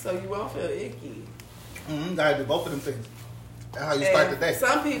icky. Gotta do both of them things. That's how you start the day.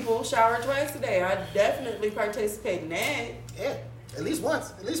 Some people shower twice a day. I definitely participate in that. Yeah, at least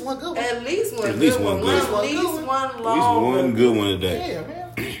once. At least one good one. At least one At least good one one. good At one. least one At least long one good one a day. Yeah,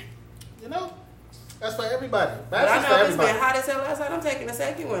 man. You know, that's for everybody. But I That's know for it's been everybody. hot as hell last night. I'm taking a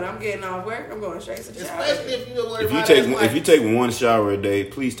second one. I'm getting off work. I'm going straight to the shower. Especially if you worry If you about take it, if you take one shower a day,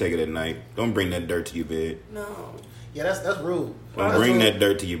 please take it at night. Don't bring that dirt to your bed. No. Yeah, that's rude. Don't bring that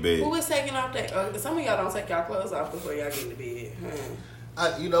dirt to your bed. Who is taking off that? Some of y'all don't take y'all clothes off before y'all get in the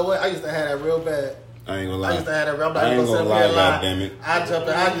bed. You know what? I used to have that real bad. I ain't gonna lie. I used to have that real bad. I ain't gonna lie, goddammit.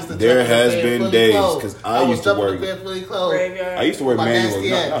 I used to There jump has in the bed been fully days clothed. because I used to jump in work. the bed fully clothed. Graveyard. I used to work My manual.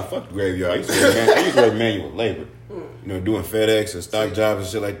 nasty ass. Nah, fuck the graveyard. I used to work manual labor. You know, doing FedEx and stock jobs and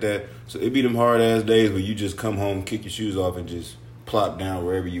shit like that. So it be them hard ass days where you just come home, kick your shoes off, and just plop down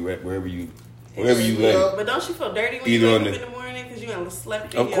wherever you lay. But don't you feel dirty when Either you on wake up in the morning because you ain't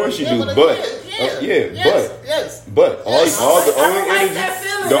slept? Of course you Yeah, do, but but yes. but all the I only don't like energy, that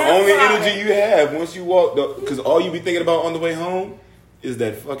feeling, the that's only why. energy you have once you walk, because all you be thinking about on the way home is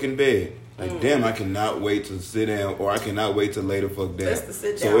that fucking bed. Like, damn, I cannot wait to sit down, or I cannot wait to lay the fuck down. That's the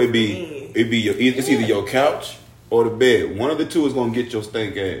sit So down it for be me. it's either your couch or the bed. One of the two is gonna get your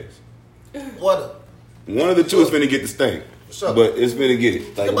stink ass. What? One of the two is finna get the stink. Sure. But it's finna get it.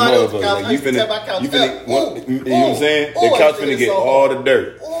 Like a Everybody on the motherfucker. couch, Like I you used to tap my finna, couch you finna, up. you know what I'm saying? Ooh, The couch I finna feel get so all hard. the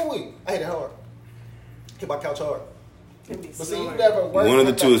dirt. I hate it hard. Hit my couch hard. Can be But see, you snoring. never work. One of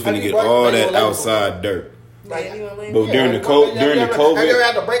the two is finna get all that outside dirt. Like, Yeah, anyone like But that? during the COVID, Have you ever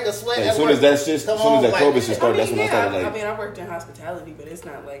had to break a sweat? as at soon work? as that shit, Come as soon as on, that like, COVID shit started, that's when I started I like. mean, I worked in hospitality, but it's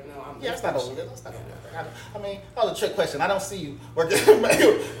not like, no, I'm Yeah, it's not lifting over. shit. That's not over. I mean, that was a trick question. I don't see you working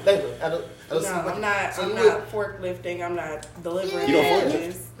manual labor. I don't No, see you I'm working. not. So I'm you not forklifting. I'm not delivering. You don't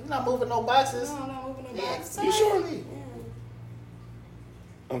packages. You're not moving no boxes. No, I'm not moving no Yeah, boxes. you sure?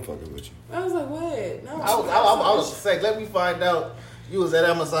 I'm fucking with you. I was like, what? No. I was saying, let me find out you was at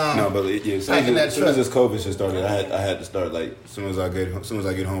Amazon. No, but yeah, as Packing that soon as truck. this COVID shit started, I had to start like as soon as I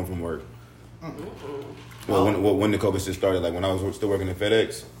get home from work. Well, when the COVID shit started, like when I was still working at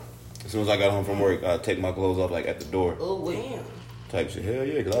FedEx, as soon as I got home from work, I'd take my clothes off like at the door. Oh, wait. Damn. Type shit. Hell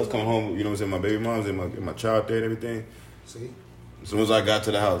yeah, because I was coming home, you know what I'm saying, my baby mom's and my child there and everything. See? As soon as I got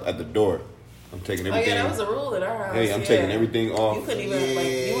to the house, at the door, I'm taking Oh everything. yeah, that was a rule at our house. Hey, I'm taking everything off. You couldn't even like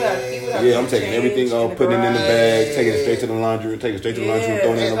you would have Yeah, to I'm taking change everything off, in putting it in the garage. bag, taking it straight to the laundry, taking it straight to the lunchroom,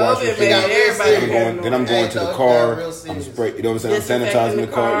 throwing it in the Yeah, washing COVID machine. made everybody Then I'm going to the Hey, car. real I'm serious. spray. You know what I'm saying? I'm Disinfecting sanitizing the the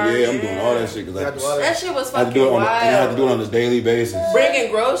car. car, Yeah, I'm doing all yeah. that shit because You got to do all That shit was I had to fucking do it wild. I had to do it on a daily basis.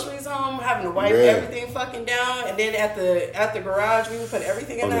 Bringing groceries home, having to wipe Yeah. everything fucking down, and then at the garage we would put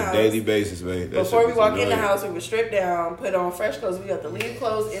everything in On the a house. daily basis, man. That Before shit we was walk in the annoying. house, we would strip down, put on fresh clothes. We got to leave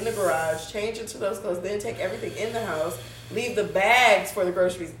clothes in the garage, change into those clothes, then take everything in the house, leave the bags for the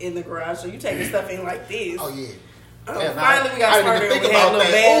groceries in the garage. So you taking stuff in like this. Oh, yeah. Finally, we got I smarter. didn't even We think had about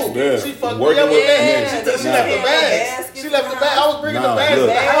little that. bags. Yeah. She fucked me Working up with- with that. yeah. She left the Nah. bags. She left the bag. I was bringing the Nah, bags to look.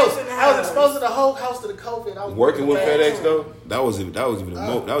 the house. Bags in the I was house. exposing the whole house to the COVID. I was Working with bringing the bags. FedEx though, that was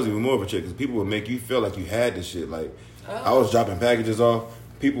even more of a trick because people would make you feel like you had this shit. Like I was dropping packages off,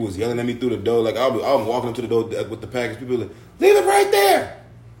 people was yelling at me through the door. Like I was walking up to the door with the package. People were like, "Leave it right there,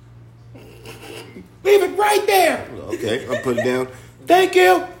 leave it right there." I was like, okay, I put it down. Thank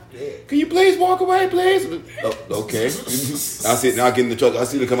you. Can you please walk away, please? Oh, okay. Now I get in the truck. I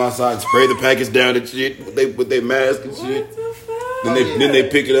see them come outside and spray the package down and shit with their mask and shit. What the fuck? Then they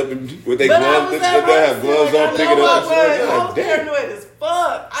pick it up and with their But I gloves. was They at have gloves on, pick it up. I was Damn. paranoid as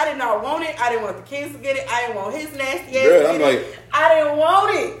fuck. I did not want it. I didn't want the kids to get it. I didn't want his nasty ass. Girl, to I'm get it. like- I didn't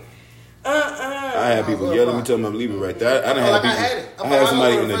want it. I had people yelling at me, telling me I'm leaving right there. I done Like, had I had people. it. I had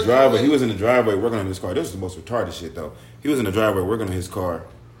somebody I in the was driveway. first He was in the driveway working on his car. This was the most retarded shit though. He was in the driveway working on his car.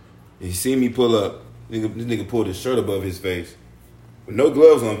 And he seen me pull up. This nigga pulled his shirt above his face. With no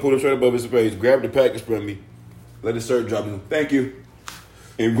gloves on, pulled his shirt above his face, grabbed the package from me, let his shirt drop, and thank you.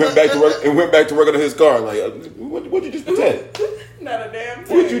 And went back to work working on his car. Like, what'd you just protect? Not a damn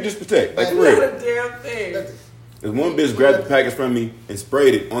thing. What'd you just protect? Like, for Not real. a damn thing. There's one bitch grabbed the package from me and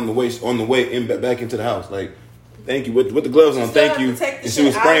sprayed it on the way in back into the house. Like, Thank you. With the gloves on, thank you. And she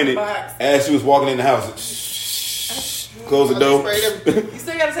was spraying it as she was walking in the house. Close the door. You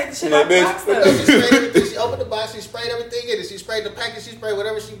still gotta take the shit out the box though. She opened the box, she sprayed everything in it. She sprayed the package, she sprayed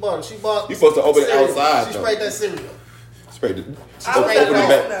whatever she bought. She bought. You supposed to open cereal. it outside. She sprayed that cereal. Sprayed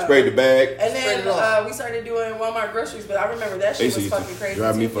the bag. And then we started doing Walmart groceries, but I remember that shit was fucking crazy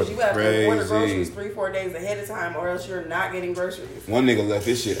drive me because you have to order groceries 3-4 days ahead of time, or else you're not getting groceries. One nigga left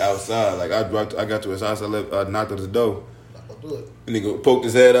his shit outside. Like I got to his house, I knocked on the door. Do it. And nigga poked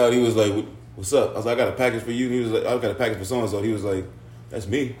his head out. He was like, "What's up?" I was like, "I got a package for you." And he was like, "I got a package for so and so." He was like, "That's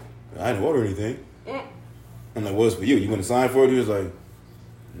me. I didn't order anything." I'm like, "What's for you? You want to sign for it?" He was like,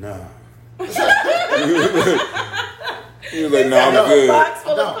 "Nah." He was like, "No, I'm good." Box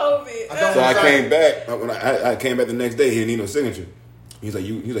full of COVID. So I came back. When I came back the next day, he didn't need no signature. He's like,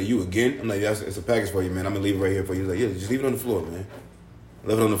 "You again?" I'm like, "Yeah, it's a package for you, man. I'm gonna leave it right here for you." He's like, "Yeah, just leave it on the floor, man." I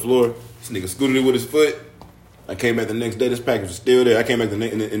left it on the floor. This nigga scooted it with his foot. I came back the next day. This package was still there. I came back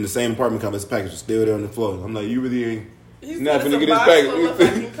in the same apartment complex. This package was still there on the floor. I'm like, "You really ain't not finna get this package." Full of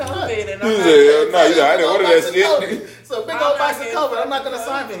fucking COVID, and I'm He's like, "No, I didn't order that shit." So big old box of COVID. I'm not gonna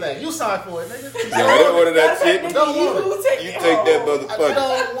sign for that. You sign for it, nigga. No, I didn't order that shit. Don't want it. You take that I motherfucker.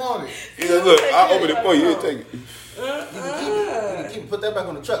 don't want it. He said, "Look, I'll open it for you. You take it." Put that back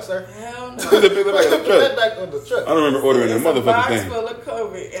on the truck, sir. Hell no. Put that back on the Put truck. that back on the truck. I don't remember ordering that It's a motherfucking box thing. full of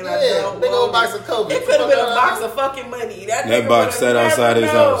COVID, and I Yeah, don't big old want box of COVID. It could have been a box of fucking money. That box sat outside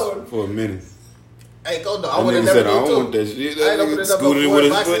his house for a minute. Hey, go no. I That would have nigga never said, "I don't did want too. that shit." I That ain't opened nigga it up scooted it before with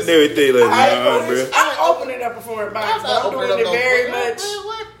his boxes. foot and everything. Like, nah, bro. I open it up before it box, but I'm doing it very much.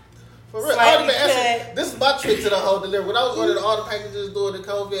 For real, I don't even answer. This is my trick to the whole delivery. When I was ordering all the packages during the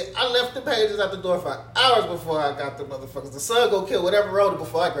COVID, I left the packages at the door for hours before I got the motherfuckers. The sun go kill whatever rolled it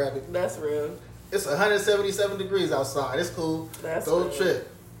before I grab it. That's real. It's 177 degrees outside. It's cool. That's Go real. trip.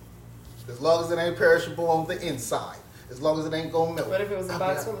 As long as it ain't perishable on the inside. As long as it ain't gonna melt. What if it was a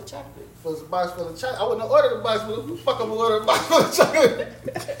box full of chocolate? If it was a box full of chocolate, I wouldn't have ordered a box full of. Who the fuck I'm gonna order a box full of chocolate?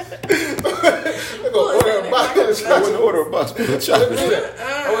 I'm gonna order a box full of I chocolate. wouldn't order a box full of I wouldn't do chocolate.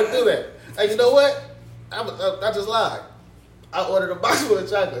 that. I wouldn't do that. Hey, you know what? I just lied. I ordered a box full of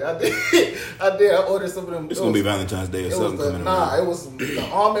chocolate. I did. I ordered some of them. It's gonna be Valentine's Day or something coming around. It was the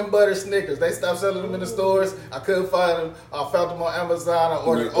almond butter Snickers. They stopped selling them in the stores. I couldn't find them. I found them on Amazon. I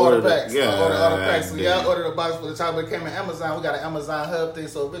ordered all the packs. Yeah, I ordered all the packs. So damn. yeah, I ordered a box full of chocolate. It came in Amazon. We got an Amazon hub thing,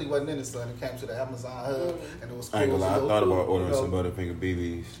 so it really wasn't in the sun. It came to the Amazon hub, and it was cool. I ain't gonna lie. I thought about ordering some butter. Butterfinger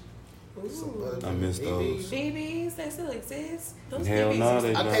BBs. I miss those. BBs, they still exist. Those Hell BBs no, are they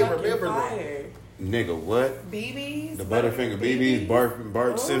I don't. can't fucking remember them. fire. Nigga, what? BBs? The Butterfinger BBs.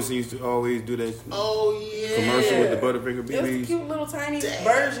 Bart Simpson used to always do that Oh yeah. commercial with the Butterfinger It was the BBs. cute little tiny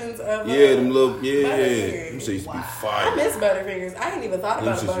versions of Yeah, them little, Them Butterfingers. shit used to be I fire. miss Butterfingers. I ain't even thought Them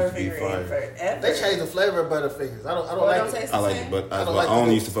about a shits used to be Butterfinger fire. in forever. They changed the flavor of Butterfingers. I don't Well, like don't it. taste I the like same. it, but I don't like I only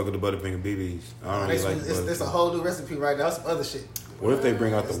the- used to fuck with the Butterfinger BBs. I don't really like It's a Butterfinger. whole new recipe right now. Some other shit. What if they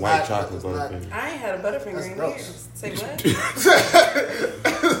bring out the It's white not- chocolate it's not- Butterfinger? I ain't had a Butterfinger That's in gross. years. Say what?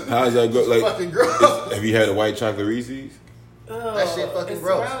 How's that go? Like, Fucking gross. have you had a white chocolate Reese's? Oh, That shit fucking it's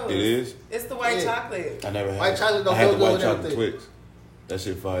gross. It is. It's the white Yeah. chocolate. I never had. White chocolate don't I had go the good white with chocolate everything. Twix. That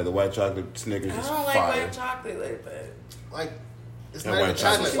shit fire. The white chocolate Snickers I is don't like fire. white chocolate like that. Like, it's That not even white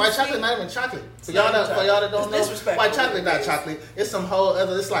chocolate. chocolate. White chocolate not even chocolate. For It's not y'all, even for y'all that don't chocolate. know, It's disrespectful. white chocolate not chocolate. It's some whole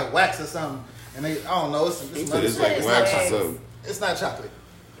other. It's like wax or something. And they, I don't know. It's He some said other it's shit. like It's wax or wax. something. It's not chocolate.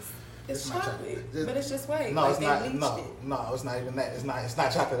 It's not chocolate, chocolate. but it's just white. No, like it's they not. bleached No, it. no, it's not even that. It's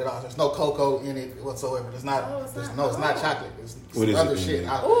not chocolate at all. There's no cocoa in it whatsoever. There's not. Oh, it's not. No, it's not Oh. chocolate. It's What is some other it shit.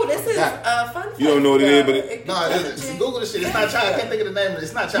 then? Ooh, this is forgot. fun fact. You don't know what it is, but No, it's Google the shit. It's not chocolate. I can't think of the name of it.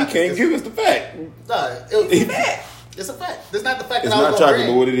 It's not You chocolate. can't It's, give us the fact. It's a fact. It's a fact. It's not the fact It's that I not was chocolate, gonna but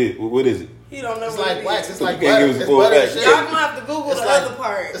bring. what it is? What is it? You don't know It's what like it wax. is. It's like You can't butter. give us It's full butter and fact. sugar. Y'all gonna have to Google It's the like- other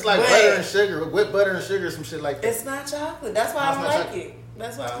part. It's like but butter and sugar, whipped butter and sugar, some shit like that. It's not chocolate. That's why No, I it's don't not like chocolate. it.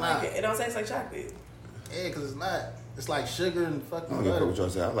 That's why I don't Nah. like it. It don't taste like chocolate. Yeah, because it's not. It's like sugar and I fucking don't give a fuck butter. what y'all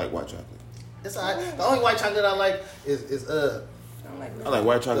say. I like white chocolate. It's alright. The only white chocolate I like is I don't like I like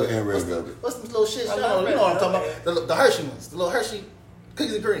white chocolate and red what's the, velvet. what's the little shit? I You love know red what I'm talking velvet. about? The Hershey ones. The little Hershey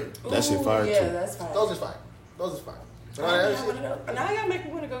cookies and cream. That shit fire, yeah, too. that's fine. Those is fire. Those is fire. But all Now that y'all other wanna shit. go- now y'all make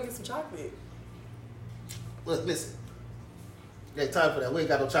me want to go get some chocolate. Look, listen. You ain't time for that. We ain't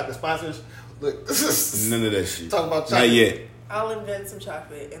got no chocolate sponsors. Look, this is None of that shit. Talk about Not chocolate. yet. I'll invent some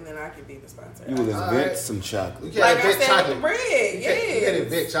chocolate and then I can be the sponsor. You will invent Alright. some You chocolate. can't Like I invent said with chocolate. the bread, You can't yeah.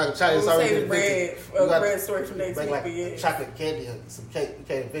 invent chocolate. Chocolate's We'll already save the been bread, invented. a You got bread story for next make week. like but yeah. chocolate candy or some cake. You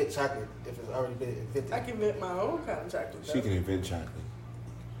can't invent chocolate if it's already been invented. I can invent my own kind of chocolate. She though. can invent chocolate.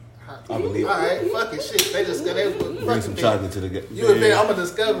 I believe it. All right, fucking shit. They just Bring some chocolate to the You invent. I'm a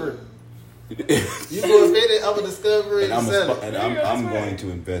discoverer. You go spend it, I'm gonna discover it and sell it. And I'm going to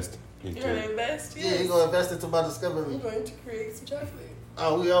invest into You're gonna invest? Yeah, you gonna invest into my discovery. You're going to create some chocolate.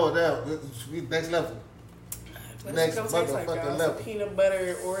 Oh, we over there. We next level. Next motherfucking level. Peanut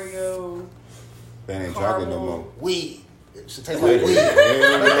butter, Oreo. That ain't chocolate no more. Weed. It should taste like weed.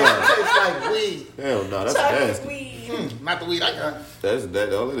 It tastes like weed. Hell no, that's chocolate nasty. weed. Not the weed I got.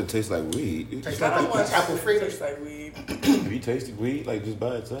 That all it tastes like weed. Tastes I like don't want apple fruit fritters. taste like weed. Have you tasted weed like just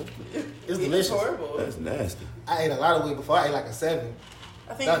by itself? It's delicious. Horrible. That's nasty. I ate a lot of weed before. I ate like a 7.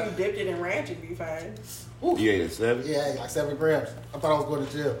 I think if you dipped it in ranch, it'd be fine. Ooh. You ate a 7? Yeah, I ate like 7 grams. I thought I was going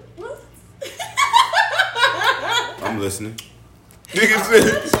to jail. What? I'm listening.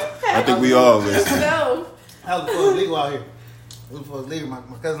 I think we all listen. No. I was before it was legal out here. It was before it was legal. My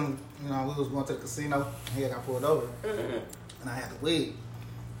cousin, we was going to the casino. And he got pulled over. And I had the weed.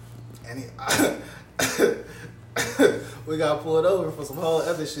 And we got pulled over for some whole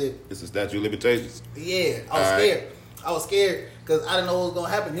other shit. It's a statute of limitations. Yeah, I was scared. I was scared because I didn't know what was gonna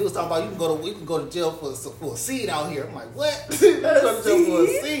happen. He was talking about you can go to jail for a seed out here. I'm like, what? You can go to jail for a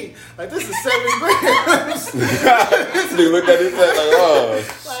seed? Like this is 7 grams. They looked at his like, oh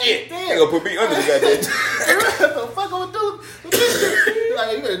shit, they gonna put me under the goddamn. What the fuck I'm gonna do with this shit? He's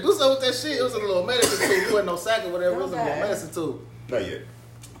like, you better do something with that shit. It was a little medicine tube. It wasn't no sack or whatever. It was a little medicine tube. Not yet.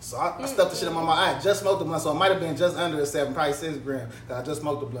 So I stuffed the shit in my mouth. I had just smoked the blunt, so it might have been just under a 7, probably 6 grams. Cause I just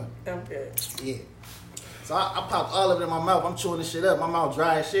smoked the blunt. Okay. Yeah. So I popped all of it in my mouth. I'm chewing this shit up. My mouth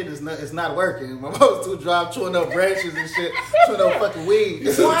dry as shit. It's not working. My mouth's too dry. I'm chewing up branches and shit. Chewing up fucking weed.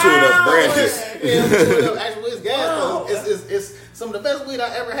 Chewing up branches. Yeah, I'm chewing up actual it's gas though. It's some of the best weed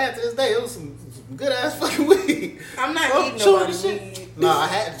I ever had to this day. It was some good ass fucking weed. I'm not eating nobody's weed. Nah, I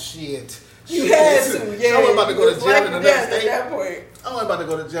had shit. You had to, yeah. I wasn't about to go to jail in the next state. At that point. I wasn't about to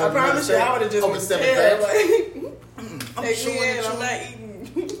go to jail. I promise you, I would have just over been 7 scared. grams. Like, take me in. I'm not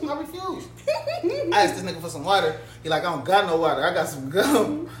eating. I refuse. I asked this nigga for some water. He like, I don't got no water. I got some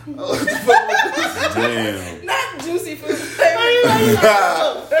gum. Oh, what the fuck was this? Damn. Not juicy food.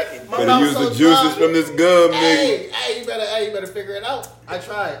 Better use the juices from this gum, nigga. Hey, you better figure it out. I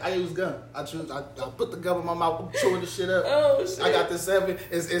tried. I used gum. I put the gum in my mouth. I'm chewing this shit up. Oh shit. I got this 7.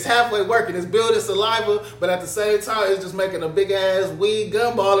 It's halfway working. It's building saliva, but at the same time, it's just making a big ass weed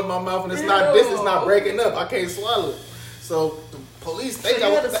gumball in my mouth, and it's not breaking up. I can't swallow it. So the police, you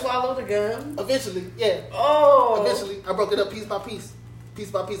had to swallow the gum? Eventually, yeah. Oh. Eventually, I broke it up piece by piece.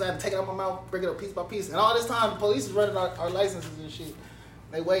 Piece by piece, I had to take it out my mouth, break it up piece by piece. And all this time, the police is running our licenses and shit.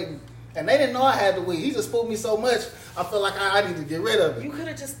 They waiting. And they didn't know I had the weed. He just spooked me so much, I feel like I need to get rid of it. You could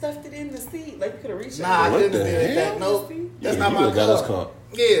have just stuffed it in the seat. Like, you could have reached Nah, I couldn't have did that. No, that's not my car.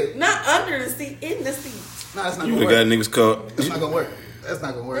 Yeah. Not under the seat, in the seat. Nah, that's not you going to work. You got niggas caught. That's not going to work. That's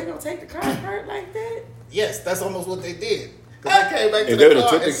not going to work. They going to take the car apart like that? Yes, that's almost what they did. Cause I came back to If the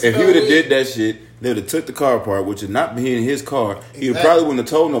car if he would have did that shit, they would have took the car apart, which is not being his car. He probably wouldn't have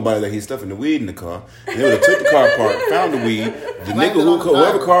told nobody that he's stuffing the weed in the car. They would have took the car apart, found the weed. The nigga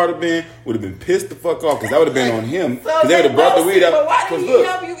whoever car would have been would have been pissed the fuck off because that would have been on him. Because they would have brought the weed out. Because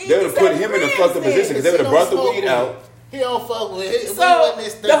look, they would have put him in a fucked up position because they would have brought the weed out. He don't fuck with it. So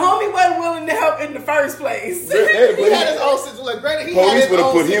the homie wasn't willing to help in the first place. He had his own situation. Like, granted, police would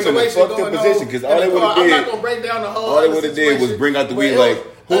have put him in a fucked up position because all they would have did. I'm not gonna break down the whole. All they would have did was bring out the weed like,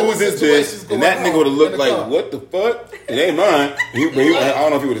 who is this bitch? And that nigga would have looked like, what the fuck? It ain't mine. I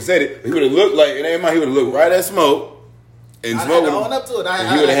don't know if he would have said it, but he would have looked like it ain't mine. He would have looked right at Smoke. And Smoke would have up to it.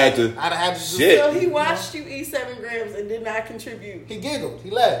 He would have had to. I'd have had to. Shit. So he watched you eat 7 grams and did not contribute. He giggled. He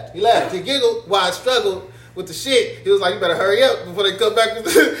laughed. He giggled while I struggled with the shit. He was like, you better hurry up before they come back. You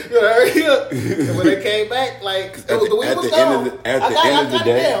better hurry up. And when they came back, like, the weed was gone. At the end of the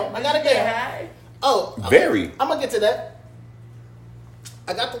day. I got it down. Oh. Very. I'm going to get to that.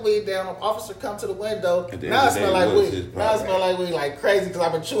 I got the weed down. An officer come to the window. Now it smell like weed. Now it smell like weed like crazy because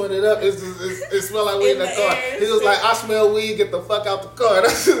I've been chewing it up. It smell like weed in the car. He was like, I smell weed, get the fuck out the car.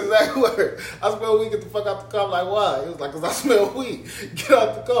 That's his exact word. I smell weed, get the fuck out the car. I'm like, why? He was like, because I smell weed. Get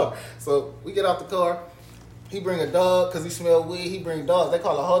out the car. So we get out the car. He bring a dog because he smell weed. He bring dogs. They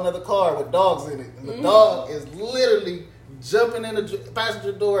call a whole nother car with dogs in it. And the dog is literally jumping in the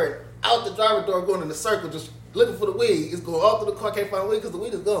passenger door and out the driver door going in a circle just looking for the weed. It's going all through the car, can't find the weed because the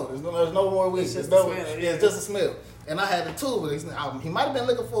weed is gone. There's no more weed. It's just a smell. Yeah, it's just a smell. And I had the tool, but he might have been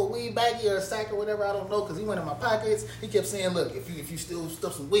looking for a weed baggie or a sack or whatever, I don't know, because he went in my pockets. He kept saying, look, if you still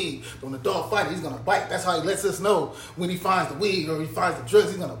stuff some weed, when the dog fights, he's going to bite. That's how he lets us know when he finds the weed or he finds the drugs,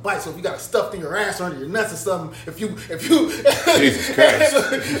 he's going to bite. So if you got it stuffed in your ass or under your nuts or something, if you Jesus Christ.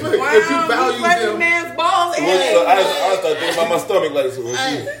 If you value them. Man's balls I started thinking about my stomach like, so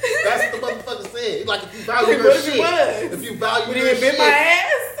that's what the motherfucker said. Like, if you value your shit. If you value your shit. Would he have bit my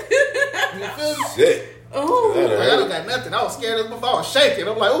ass? You feel me? Shit. Oh, Like, I don't got nothing. I was scared as before. I was shaking.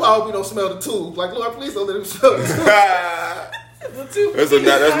 I'm like, oh, I hope you don't smell the tube. Like, Lord, please don't let him smell the tube. That's not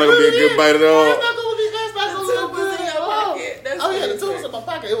gonna be a good bite at all. That's not gonna look good at all. Oh yeah, the tube was in my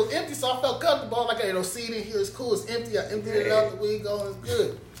pocket. It was empty, so I felt comfortable. Like, hey, no seed in here. It's cool. It's empty. I emptied it out. The weed going. It's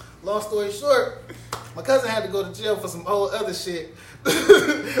good. Long story short, my cousin had to go to jail for some old other shit.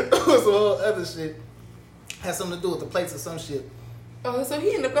 Had something to do with the plates or some shit. Oh, so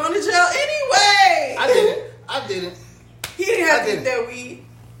he ended up going to jail anyway. I didn't. He didn't have to eat that weed.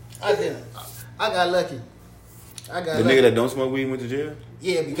 I didn't. I got lucky. The nigga that don't smoke weed went to jail?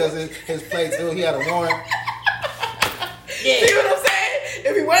 Yeah, because his plates, he had a warrant. Yeah. See what I'm saying?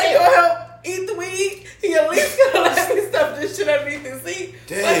 If he wasn't gonna help eat the weed, he at least gonna let me stuff this shit underneath his seat.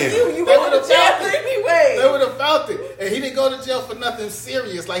 Damn. But you going to jail anyway. They would have felt it. And he didn't go to jail for nothing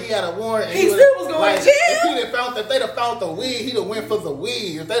serious. Like, he had a warrant. And he still was going to jail? If they'd have found the weed, he'd have went for the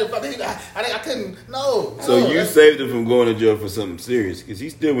weed. If they'd have found I couldn't, no. So you saved him from going to jail for something serious, because he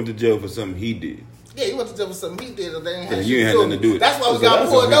still went to jail for something he did. Yeah, he went to jail for something he did. They ain't you ain't had nothing to do with it. That's why we got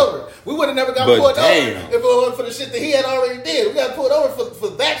pulled over. We would have never got pulled over if it wasn't for the shit that he had already did. We got pulled over for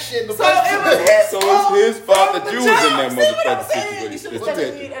that shit in the first place. So it's his fault that you was in that motherfucking situation. You should have stuck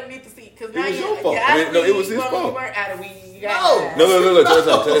the weed underneath the seat. Because now it was your fault. No, it was his fault. You weren't out of weed. No.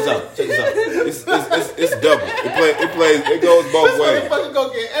 Check this out. It's double. It goes both ways.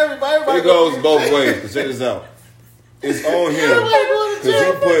 It goes both ways. Check this out. It's on him because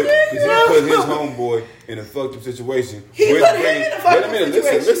he put his homeboy in a fucked up situation. Wait a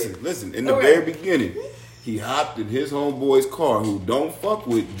minute, listen. In the very beginning, he hopped in his homeboy's car, who don't fuck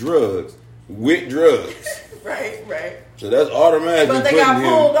with drugs. Right. So that's automatically but they putting got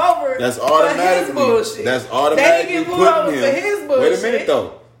pulled over. That's automatically bullshit. That's automatically they get pulled over putting for him. his bullshit. Wait a minute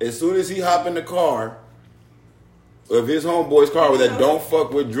though. As soon as he hop in the car of his homeboy's car that don't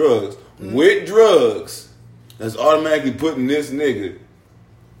fuck with drugs, with drugs. That's automatically putting this nigga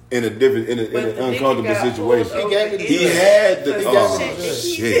in an uncomfortable situation. He had the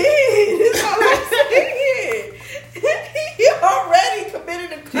shit. That's all I'm saying. He already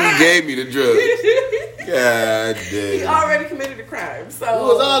committed a crime. He gave me the drugs. God damn. He already committed a crime. So we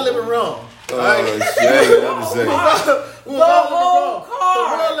was all living wrong. Oh shit! I'm just saying. We was all living wrong.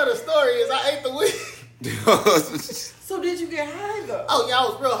 The real of the story is I ate the weed. So did you get high though? Oh yeah, I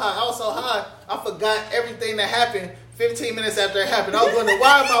was real high. I was so high, I forgot everything that happened 15 minutes after it happened. I was wondering,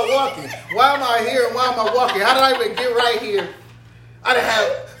 why am I walking? Why am I here and why am I walking? How did I even get right here? I didn't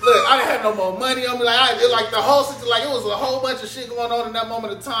have no more money on me. The whole situation, it was a whole bunch of shit going on in that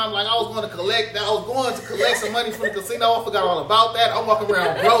moment of time. Like, I was going to collect some money from the casino. I forgot all about that. I'm walking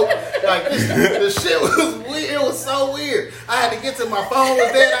around broke. Like, the shit was weird. It was so weird. I had to get to my phone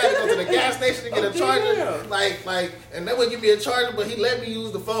was dead. I had to go to the gas station to get a charger. And they wouldn't give me a charger, but he let me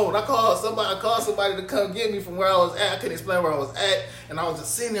use the phone. I called somebody to come get me from where I was at. I couldn't explain where I was at, and I was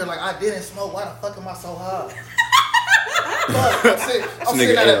just sitting there like, I didn't smoke. Why the fuck am I so high? I'm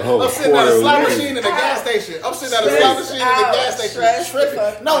sitting at a slot machine in the gas station. I'm sitting at a slot machine in the gas station,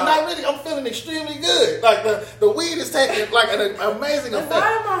 tripping. No, not really. I'm feeling extremely good. Like the weed is taking like an amazing effect.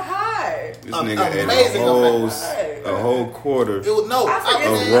 Why am I high? This nigga ate a whole quarter of raw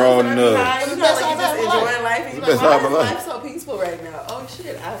nuts. You know, like you just enjoying life. And you're like, why is life so peaceful right now? Oh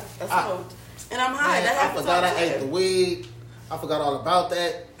shit, I smoked and I'm high. Man, I forgot I ate the weed. I forgot all about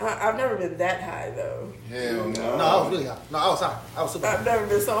that. I've never been that high though. Hell no. No, I was really high. No, I was high. I was super high. I've never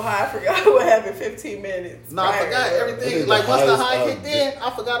been so high. I forgot what happened 15 minutes. No, I forgot everything. Like, once the high kicked in,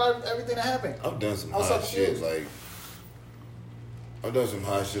 I forgot everything that happened. I've done some high shit. Like, I've done some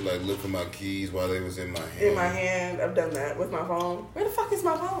high shit, like look for my keys while they was in my hand. In my hand. I've done that with my phone. Where the fuck is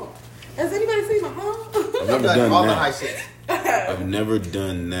my phone? Has anybody seen my phone? I've never done all that. The high shit. I've never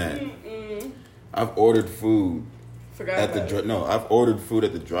done that. I've ordered food. I've ordered food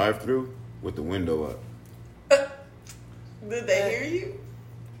at the drive-thru with the window up. Did they hear you?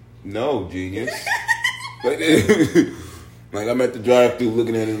 No, genius. Like I'm at the drive-thru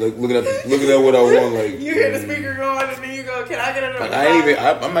looking at it, like looking at what I want. Like you hear the speaker going, and then you go, "Can I get another?"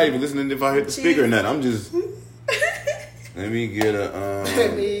 Like I'm not even listening if I hit the speaker or not. I'm just. Let me get a.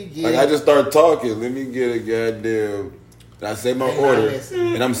 Like I just start talking. Let me get a goddamn. I say my order,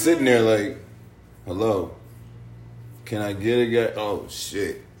 and I'm sitting there like, "Hello, can I get a guy? Oh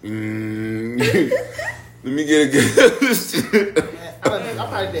shit! Let me get a guy." I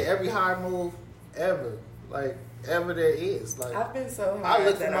probably did every high move ever, like ever there is. Like I've been so high. I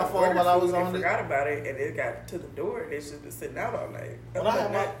looked at my phone while I was on it. Forgot about it, and it got to the door, and it's just been sitting out all night. When I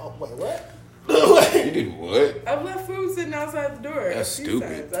had my wait, what? You did what? I've left food sitting outside the door. That's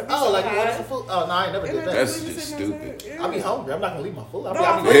stupid. Oh, like you ordered some food? Oh, no, I ain't never did that. That's just stupid. Yeah. I be hungry. I'm not gonna leave my food.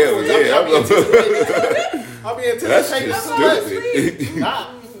 Hell yeah. I'll be anticipating That's just so much. stupid.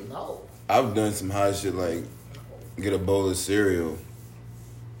 Nah, no. I've done some hot shit like get a bowl of cereal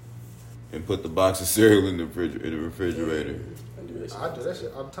and put the box of cereal in the refrigerator. I do that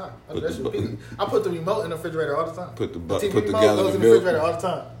shit all the time. I do that shit repeatedly. I put the remote in the refrigerator all the time. Put the TV put the remote gallon goes of in the refrigerator milk. all the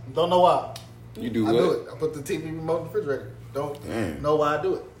time. Don't know why. You do I what? do it. I put the TV remote in the refrigerator. Don't Damn. know why I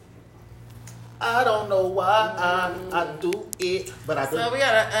do it. I don't know why I do it, but I do. So we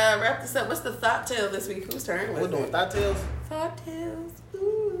gotta wrap this up. What's the thought tale this week? Whose turn was We're doing it? thought tales. Thought tales.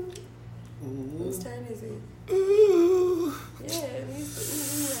 Ooh. Ooh. Whose turn is it? Ooh. Yeah, it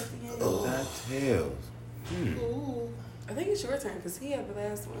needs to at the end. Thought tales. Ooh. I think it's your turn because he had the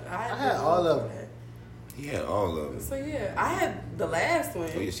last one. I had all of them. He had all of them. So yeah, I had the last one.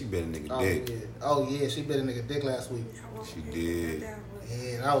 Oh yeah, she bet a nigga Oh dick. yeah. Oh yeah, she bit a nigga dick last week. She did. Yeah,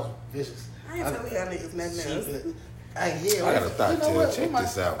 that was vicious. I ain't telling y'all niggas nothing else. Yeah, I got a thought tale. Check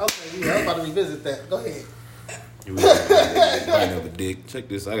this out. Okay, yeah, I'm about to revisit that. Go ahead. Biting of a dick. Check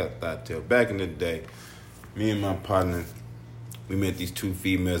this. I got a thought tale. Back in the day, me and my partner, we met these two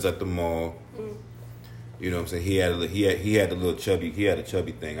females at the mall. You know what I'm saying? He had the little chubby. He had a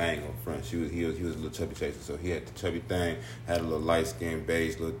chubby thing. I ain't gonna front. He was a little chubby chaser. So he had the chubby thing. Had a little light skinned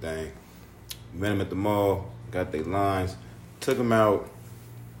beige little thing. Met him at the mall. Got their lines. Took him out.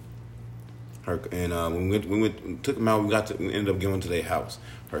 When we took him out, we ended up going to their house.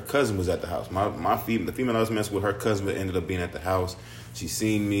 Her cousin was at the house. The female I was messing with, her cousin ended up being at the house. She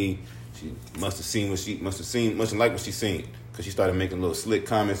seen me. She must have liked what she seen, because she started making little slick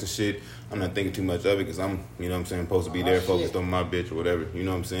comments and shit. I'm not thinking too much of it because I'm, you know what I'm saying, supposed to be there focused on my bitch or whatever. You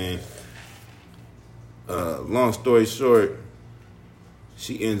know what I'm saying? Long story short,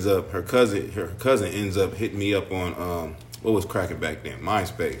 her cousin ends up hitting me up on what was cracking back then,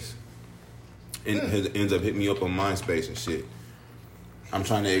 MySpace. Ends up hitting me up on MySpace and shit. I'm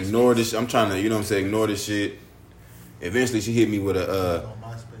trying to ignore this. I'm trying to, you know what I'm saying, ignore this shit. Eventually, she hit me with a,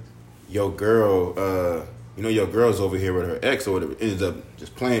 your girl, your girl's over here with her ex or whatever. Ends up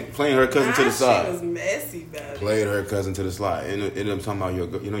just playing her cousin to the side. She was messy about it. Played her cousin to the side. Ended up talking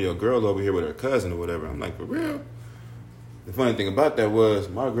about your girl over here with her cousin or whatever. I'm like, for real? The funny thing about that was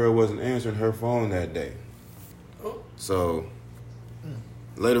my girl wasn't answering her phone that day. So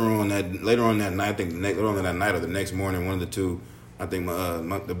later on that night, I think later on that night or the next morning, one of the two, I think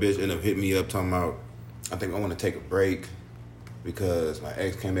the bitch ended up hitting me up talking about, I think I want to take a break because my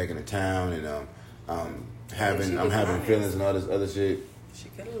ex came back into town and I'm having feelings and all this other shit. She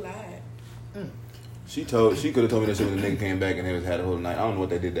could have lied. She could have told me that shit when the nigga came back and they had a whole night. I don't know what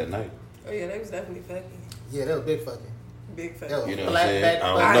they did that night. Oh yeah, they was definitely fucking. Yeah, that was big fucking. Big fucking. That was You know what I'm saying? back. I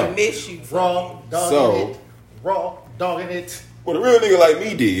don't know. I miss you. Raw dogging it. Raw dogging it. What a real nigga like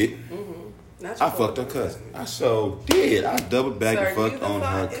me did, Not I your fucked her fucking cousin. I so did. I doubled back So and are you fucked the on her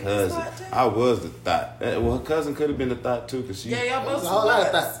thought in this cousin. thought too? I was the thought. Well, her cousin could have been the thought too, cause she. Yeah, y'all both There's a whole lot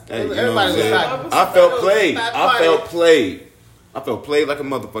of was. thoughts. Hey, you know what I'm Everybody was saying? like, I felt played. Thought I party. felt played. I felt played like a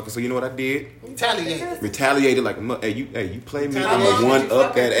motherfucker. So you know what I did? Retaliate. Retaliated like a mother. Hey, you play me. How I'm long gonna did one you up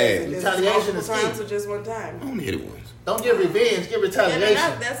fuck that her cousin? ass. Is it Retaliation multiple is times key. or just one time? I only hit it once. Don't give revenge. Give retaliation.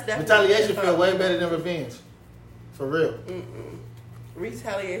 that's definitely Retaliation the feel way thought. better than revenge. For real.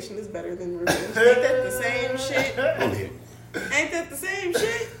 Retaliation is better than revenge. Ain't that the same shit? Only hit it. Ain't that the same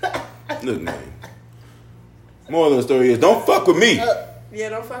shit? Look, man. Moral of the story is, don't fuck with me. Yeah,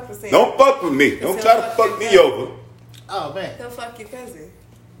 don't fuck with Sam. Don't fuck with me. Don't try to fuck me over. Oh man. He'll fuck your cousin.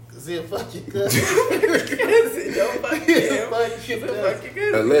 Cause he'll fuck your cousin. Cousin, don't fuck him. Fuck your He'll cousin. fuck your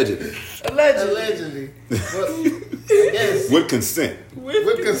cousin. Allegedly. Allegedly. Well, yes. With consent.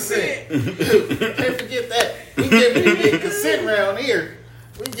 With consent. Can't forget that. We giving and getting consent around here.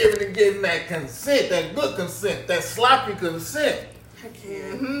 We giving and getting that consent, that good consent, that sloppy consent. I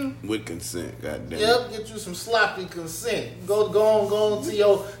can't. With consent, goddamn. Yep, get you some sloppy consent. Go on to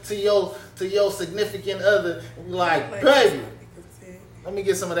your significant other and be like, baby, let me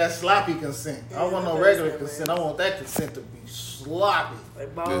get some of that sloppy consent. I don't want no regular consent. I want that consent to be sloppy.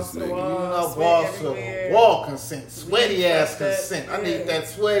 Like balls to the This nigga. wall, You know, sweat balls to everywhere. wall consent, sweaty ass fucked up. consent. I Yeah. need that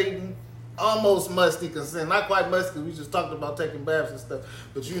sweaty, almost musty consent. Not quite musty because we just talked about taking baths and stuff.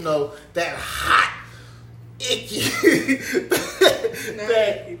 But you know, that hot, icky,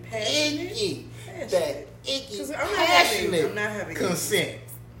 that icky, passionate. icky, Passionate. that icky, 'Cause I'm passionate not having consent.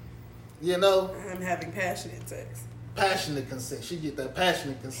 You know, I'm having passionate sex. passionate consent. She get that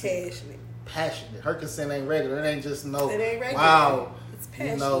passionate consent. Passionate. Passionate. Her consent ain't regular. It ain't just no. It ain't regular. Wow. It's You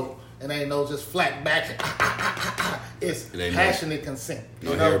passionate. know, it ain't no just flat back. It's passionate consent.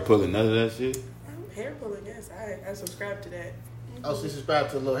 No hair pulling, none of that shit. Hair pulling, yes. I subscribe to that. Oh, she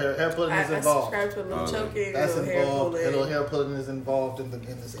subscribed to a little hair pulling is involved. I subscribe to a little choking, that's little involved. hair A little hair pulling is involved in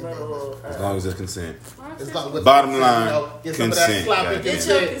this. As long as it's consent. Bottom line, get consent. Get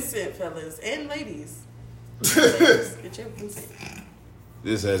your consent, fellas and ladies. Get your consent.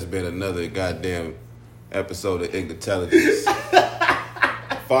 This has been another goddamn episode of Ignitelligence.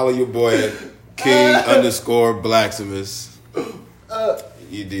 Follow your boy at King_Blacksmith.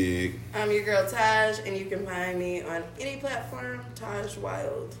 You dig. I'm your girl Taj, and you can find me on any platform, Taj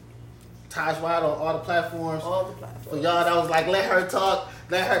Wild. Taj Wild on all the platforms. All the platforms. For y'all that was like, let her talk,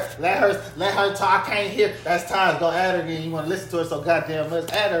 let her talk. I can't hear. That's Taj. Go add her in. You want to listen to her so goddamn much?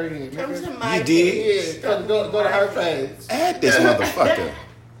 Add her in. Come to my you did. Yeah, go to her page. Add this motherfucker.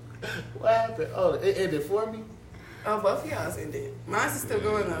 What happened? Oh, it ended for me. Oh, both of y'all's ended. Mine's is still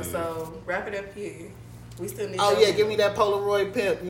going though, so wrap it up here. We still need. Oh yeah, give me that Polaroid Pimp.